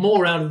have to get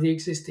more out of the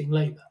existing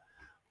labor.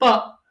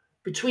 But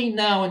between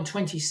now and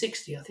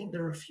 2060, I think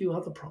there are a few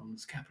other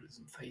problems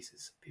capitalism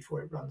faces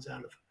before it runs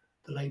out of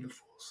the labor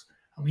force.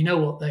 And we know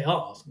what they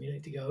are, so we don't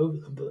need to go over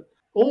them. But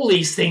all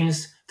these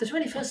things, the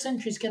 21st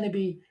century is going to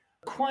be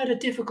quite a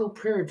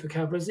difficult period for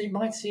capitalism. It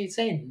might see its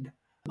end.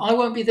 I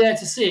won't be there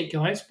to see it,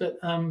 guys, but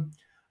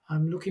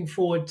I'm looking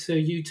forward to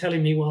you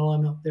telling me while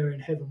I'm up there in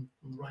heaven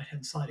on the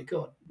right-hand side of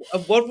God.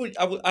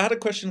 I had a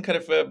question, kind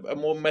of a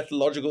more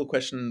methodological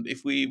question,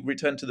 if we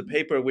return to the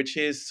paper, which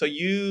is,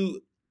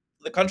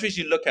 the countries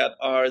you look at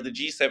are the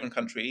G7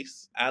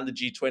 countries and the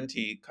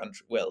G20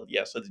 country. Well,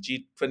 yeah, so the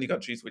G20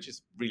 countries, which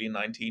is really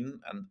 19,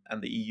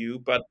 and the EU.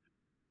 But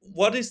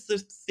what is the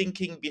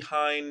thinking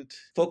behind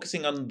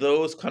focusing on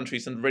those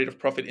countries and the rate of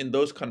profit in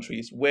those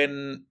countries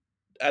when,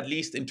 at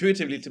least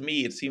intuitively to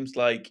me, it seems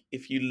like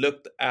if you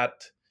looked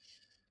at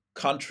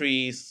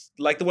countries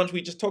like the ones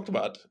we just talked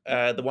about,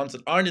 the ones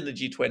that aren't in the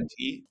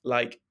G20,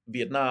 like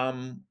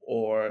Vietnam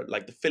or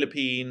like the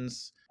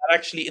Philippines,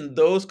 actually in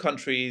those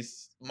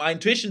countries, my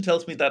intuition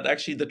tells me that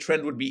actually the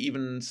trend would be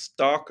even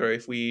starker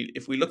if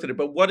we looked at it.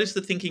 But what is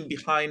the thinking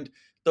behind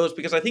those?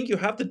 Because I think you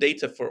have the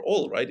data for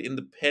all, right? In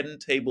the Penn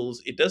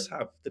tables, it does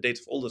have the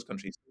data for all those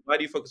countries. Why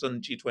do you focus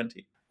on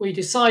G20? We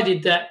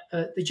decided that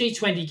the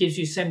G20 gives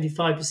you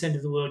 75%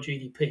 of the world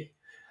GDP,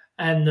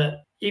 and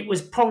it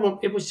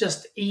was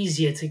just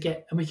easier to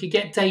get, and we could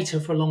get data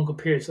for a longer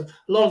period. So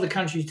a lot of the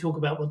countries you talk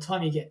about, by the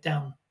time you get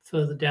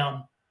further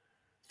down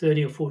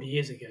 30 or 40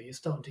 years ago, you're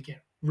starting to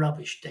get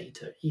rubbish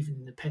data, even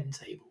in the Penn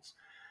tables.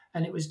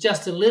 And it was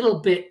just a little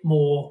bit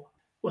more,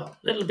 we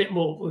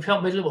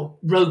felt a little more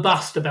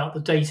robust about the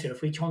data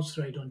if we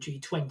concentrate on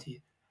G20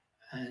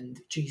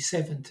 and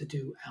G7 to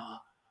do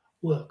our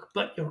work.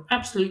 But you're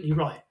absolutely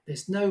right.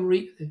 There's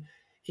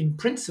in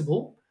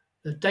principle,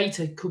 the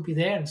data could be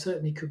there and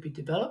certainly could be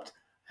developed.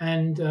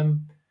 And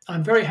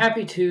I'm very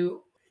happy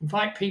to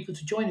invite people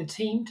to join a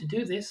team to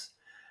do this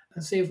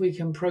and see if we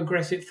can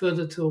progress it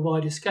further to a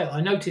wider scale.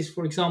 I noticed,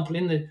 for example,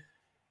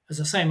 as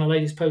I say in my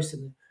latest post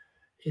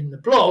in the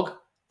blog,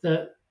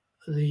 that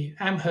the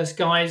Amherst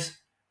guys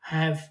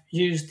have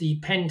used the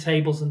Penn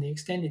tables and the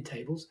extended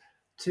tables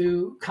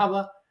to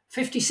cover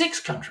 56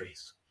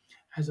 countries,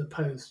 as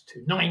opposed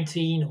to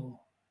 19 or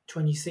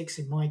 26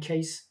 in my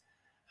case,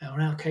 or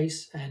our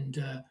case. And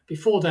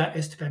before that,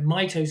 Esteban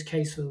Maito's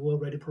case for the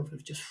World Rate of Profit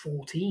of just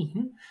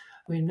 14.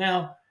 We've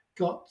now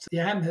got the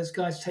Amherst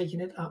guys taking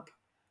it up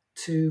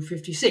to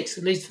 56,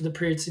 at least for the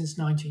period since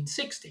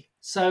 1960.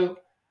 So,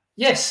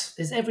 yes,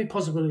 there's every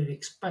possibility of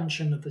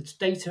expansion of its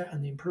data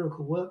and the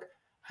empirical work.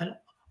 And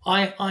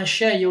I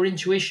share your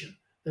intuition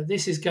that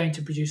this is going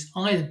to produce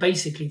either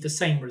basically the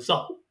same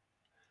result,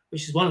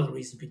 which is one of the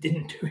reasons we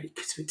didn't do it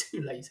because we're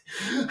too late.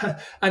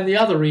 And the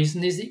other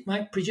reason is it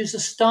might produce a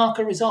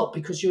starker result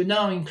because you're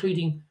now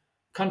including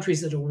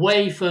countries that are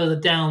way further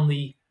down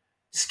the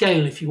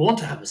scale if you want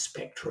to have a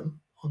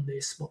spectrum on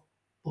this,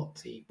 what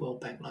the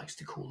World Bank likes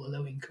to call the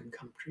low-income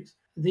countries.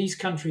 These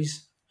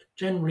countries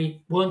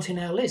generally weren't in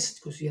our list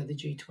because we had the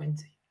G20.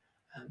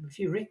 If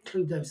you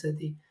include those,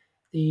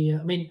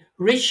 I mean,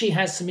 Ricci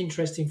has some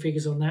interesting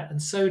figures on that,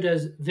 and so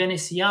does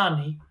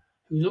Veneziani,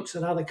 who looks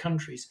at other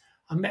countries.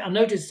 I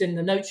noticed in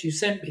the notes you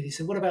sent me, they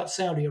said, what about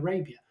Saudi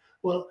Arabia?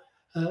 Well,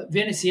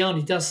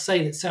 Veneziani does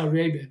say that Saudi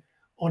Arabia,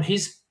 on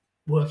his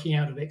working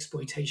out of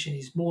exploitation,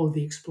 is more of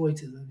the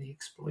exploiter than the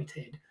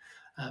exploited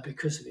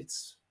because of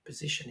its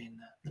position in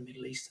the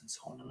Middle East and so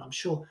on. And I'm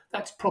sure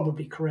that's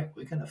probably correct.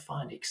 We're going to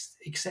find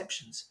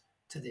exceptions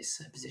to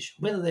this position.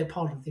 Whether they're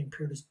part of the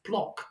imperialist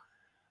bloc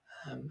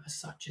as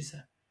such is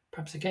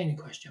perhaps again a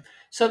question.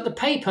 So the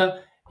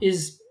paper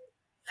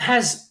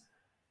has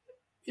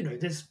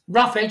there's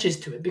rough edges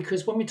to it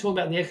because when we talk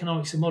about the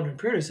economics of modern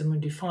imperialism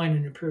and define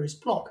an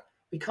imperialist bloc,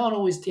 we can't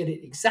always get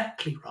it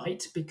exactly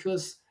right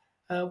because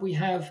we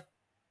have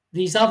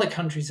these other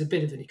countries a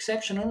bit of an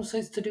exception, and also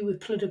it's to do with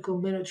political,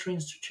 military,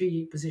 and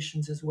strategic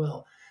positions as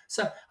well.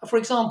 So, for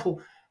example,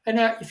 and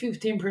now if you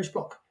have the imperialist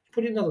bloc,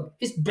 put it another way,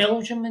 is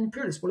Belgium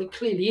imperialist? Well, it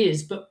clearly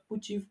is, but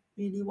would you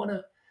really want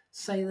to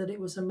say that it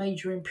was a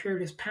major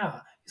imperialist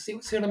power?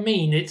 You see what I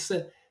mean? It's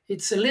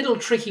a little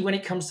tricky when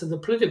it comes to the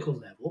political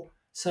level.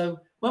 So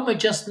when we're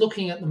just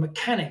looking at the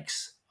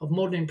mechanics of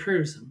modern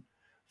imperialism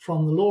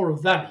from the law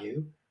of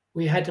value,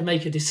 we had to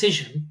make a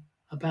decision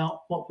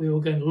about what we were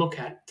going to look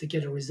at to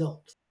get a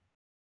result.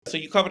 So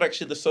you covered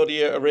actually the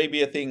Saudi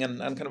Arabia thing and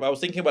kind of I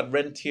was thinking about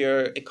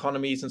rentier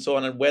economies and so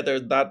on and whether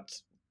that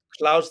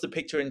clouds the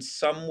picture in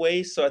some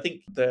way. So I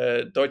think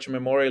the Deutsche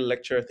Memorial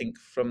lecture, I think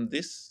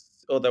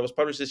that was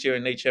published this year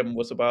in HM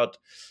was about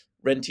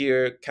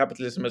rentier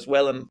capitalism as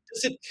well. And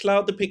does it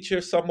cloud the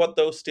picture somewhat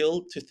though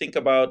still to think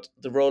about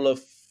the role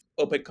of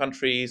OPEC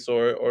countries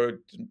or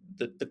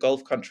the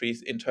Gulf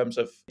countries in terms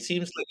of, it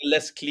seems like a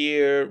less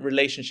clear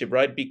relationship,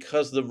 right?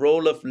 Because the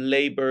role of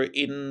labor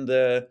in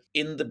the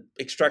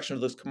extraction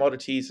of those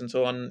commodities and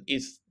so on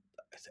is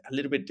a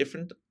little bit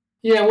different.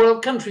 Yeah, well,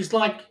 countries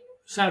like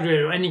Saudi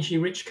Arabia,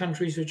 energy-rich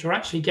countries, which are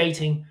actually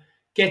getting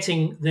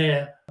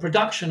their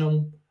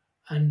production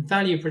and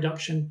value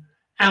production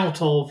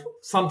out of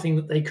something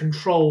that they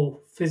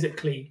control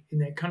physically in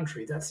their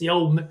country. That's the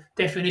old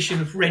definition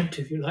of rent,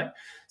 if you like.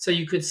 So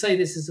you could say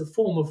this is a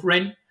form of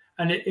rent,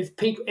 and if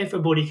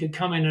everybody could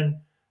come in and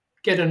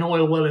get an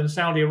oil well in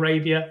Saudi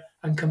Arabia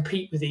and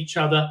compete with each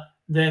other,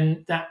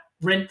 then that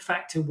rent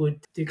factor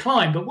would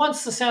decline. But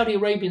once the Saudi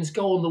Arabians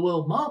go on the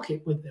world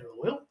market with their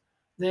oil,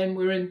 then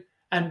we're in,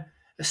 and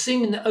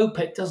assuming that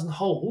OPEC doesn't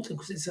hold,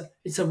 because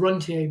it's a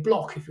rentier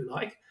block, if you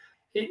like,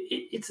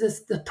 it's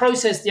the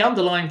process, the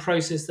underlying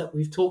process that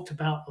we've talked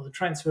about of the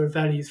transfer of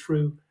value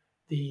through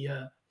the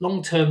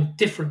long-term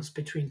difference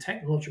between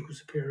technological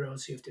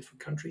superiority of different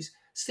countries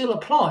still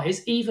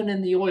applies even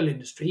in the oil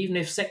industry, even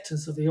if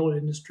sectors of the oil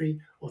industry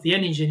or the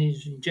energy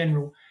industry in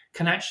general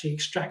can actually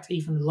extract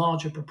even a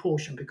larger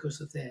proportion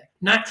because of their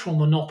natural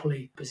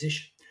monopoly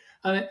position.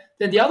 Then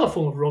the other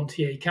form of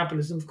rentier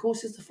capitalism, of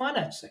course, is the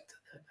finance sector.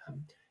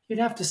 You'd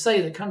have to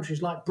say that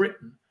countries like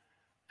Britain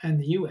and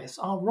the US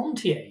are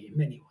rentier in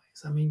many ways.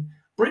 I mean,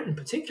 Britain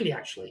particularly,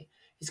 actually,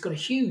 it's got a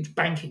huge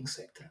banking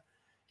sector.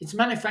 Its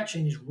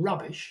manufacturing is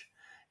rubbish.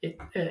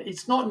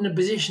 It's not in a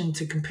position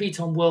to compete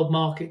on world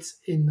markets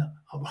in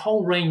a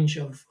whole range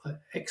of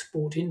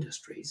export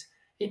industries.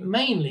 It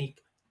mainly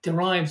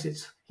derives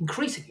its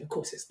increasingly, of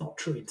course, it's not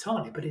true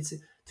entirely, but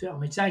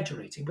I'm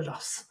exaggerating, but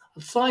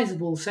a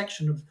sizable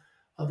section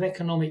of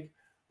economic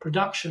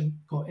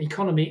production or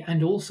economy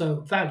and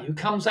also value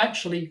comes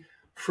actually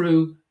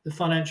through the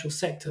financial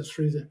sector,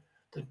 through the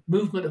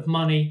movement of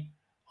money,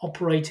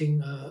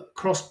 operating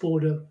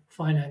cross-border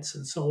finance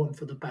and so on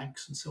for the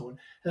banks and so on.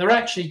 And they're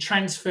actually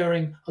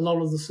transferring a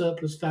lot of the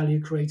surplus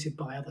value created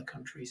by other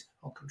countries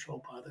or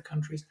controlled by other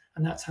countries,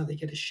 and that's how they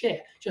get a share,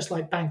 just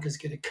like bankers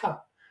get a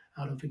cut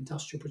out of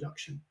industrial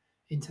production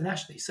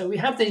internationally. So we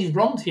have these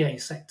rentier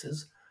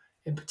sectors,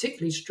 and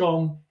particularly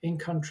strong in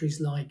countries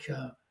like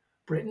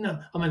Britain.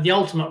 I mean, the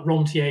ultimate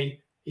rentier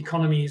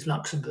economy is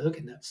Luxembourg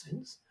in that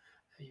sense.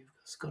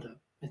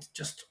 It's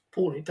just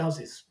all it does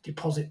is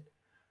deposit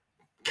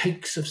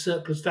cakes of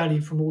surplus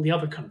value from all the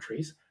other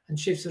countries and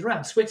shifts it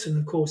around. Switzerland,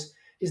 of course,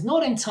 is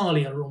not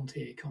entirely a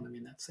rentier economy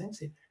in that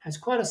sense. It has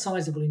quite a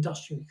sizable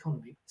industrial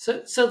economy.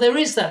 So there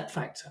is that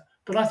factor.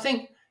 But I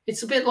think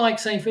it's a bit like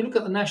saying, if you look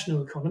at the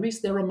national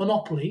economies, there are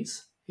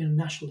monopolies in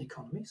national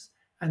economies,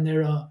 and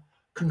there are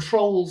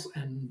controls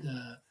and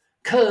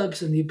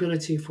curbs and the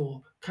ability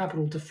for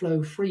capital to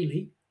flow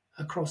freely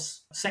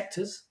across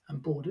sectors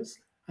and borders.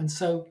 And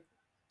so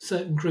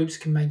certain groups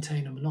can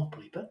maintain a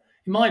monopoly. But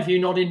in my view,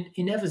 not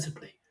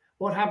inevitably.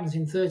 What happens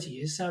in 30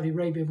 years, Saudi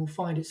Arabia will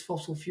find its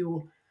fossil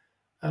fuel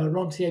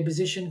rentier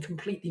position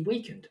completely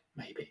weakened,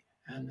 maybe,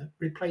 and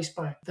replaced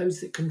by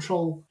those that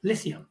control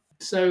lithium.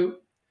 So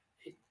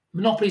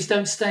monopolies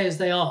don't stay as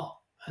they are.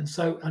 And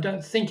so I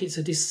don't think it's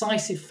a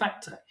decisive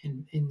factor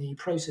in the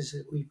process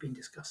that we've been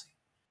discussing.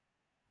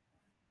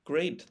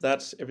 Great.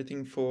 That's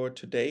everything for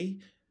today.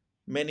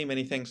 Many,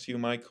 many thanks to you,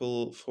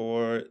 Michael,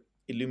 for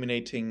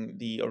illuminating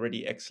the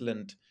already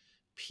excellent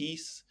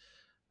piece.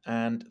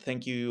 And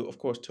thank you, of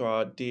course, to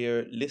our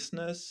dear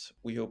listeners.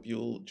 We hope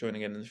you'll join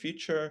again in the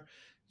future.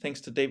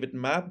 Thanks to David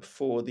Mabb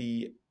for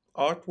the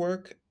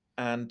artwork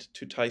and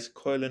to Thijs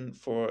Keulen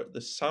for the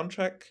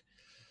soundtrack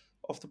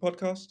of the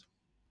podcast.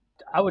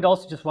 I would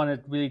also just want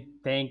to really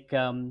thank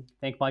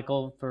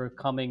Michael for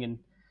coming,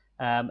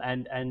 and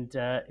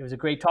it was a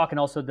great talk, and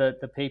also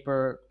the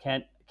paper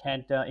can't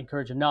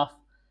encourage enough.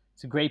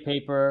 It's a great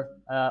paper,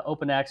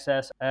 open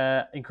access.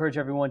 Encourage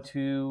everyone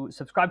to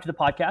subscribe to the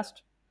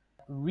podcast,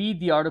 read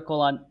the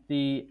article on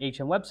the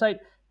HM website,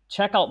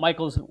 check out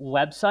Michael's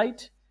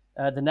website,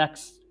 the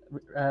next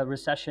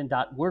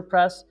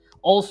recession.wordpress.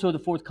 Also, the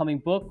forthcoming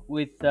book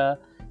with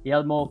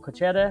Guillermo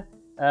Cochete,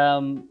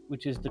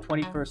 which is the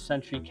 21st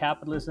Century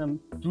Capitalism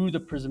Through the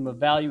Prism of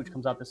Value, which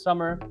comes out this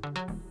summer.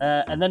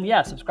 And then,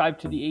 subscribe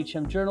to the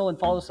HM Journal and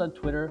follow us on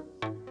Twitter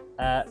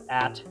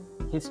at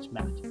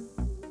HistMat.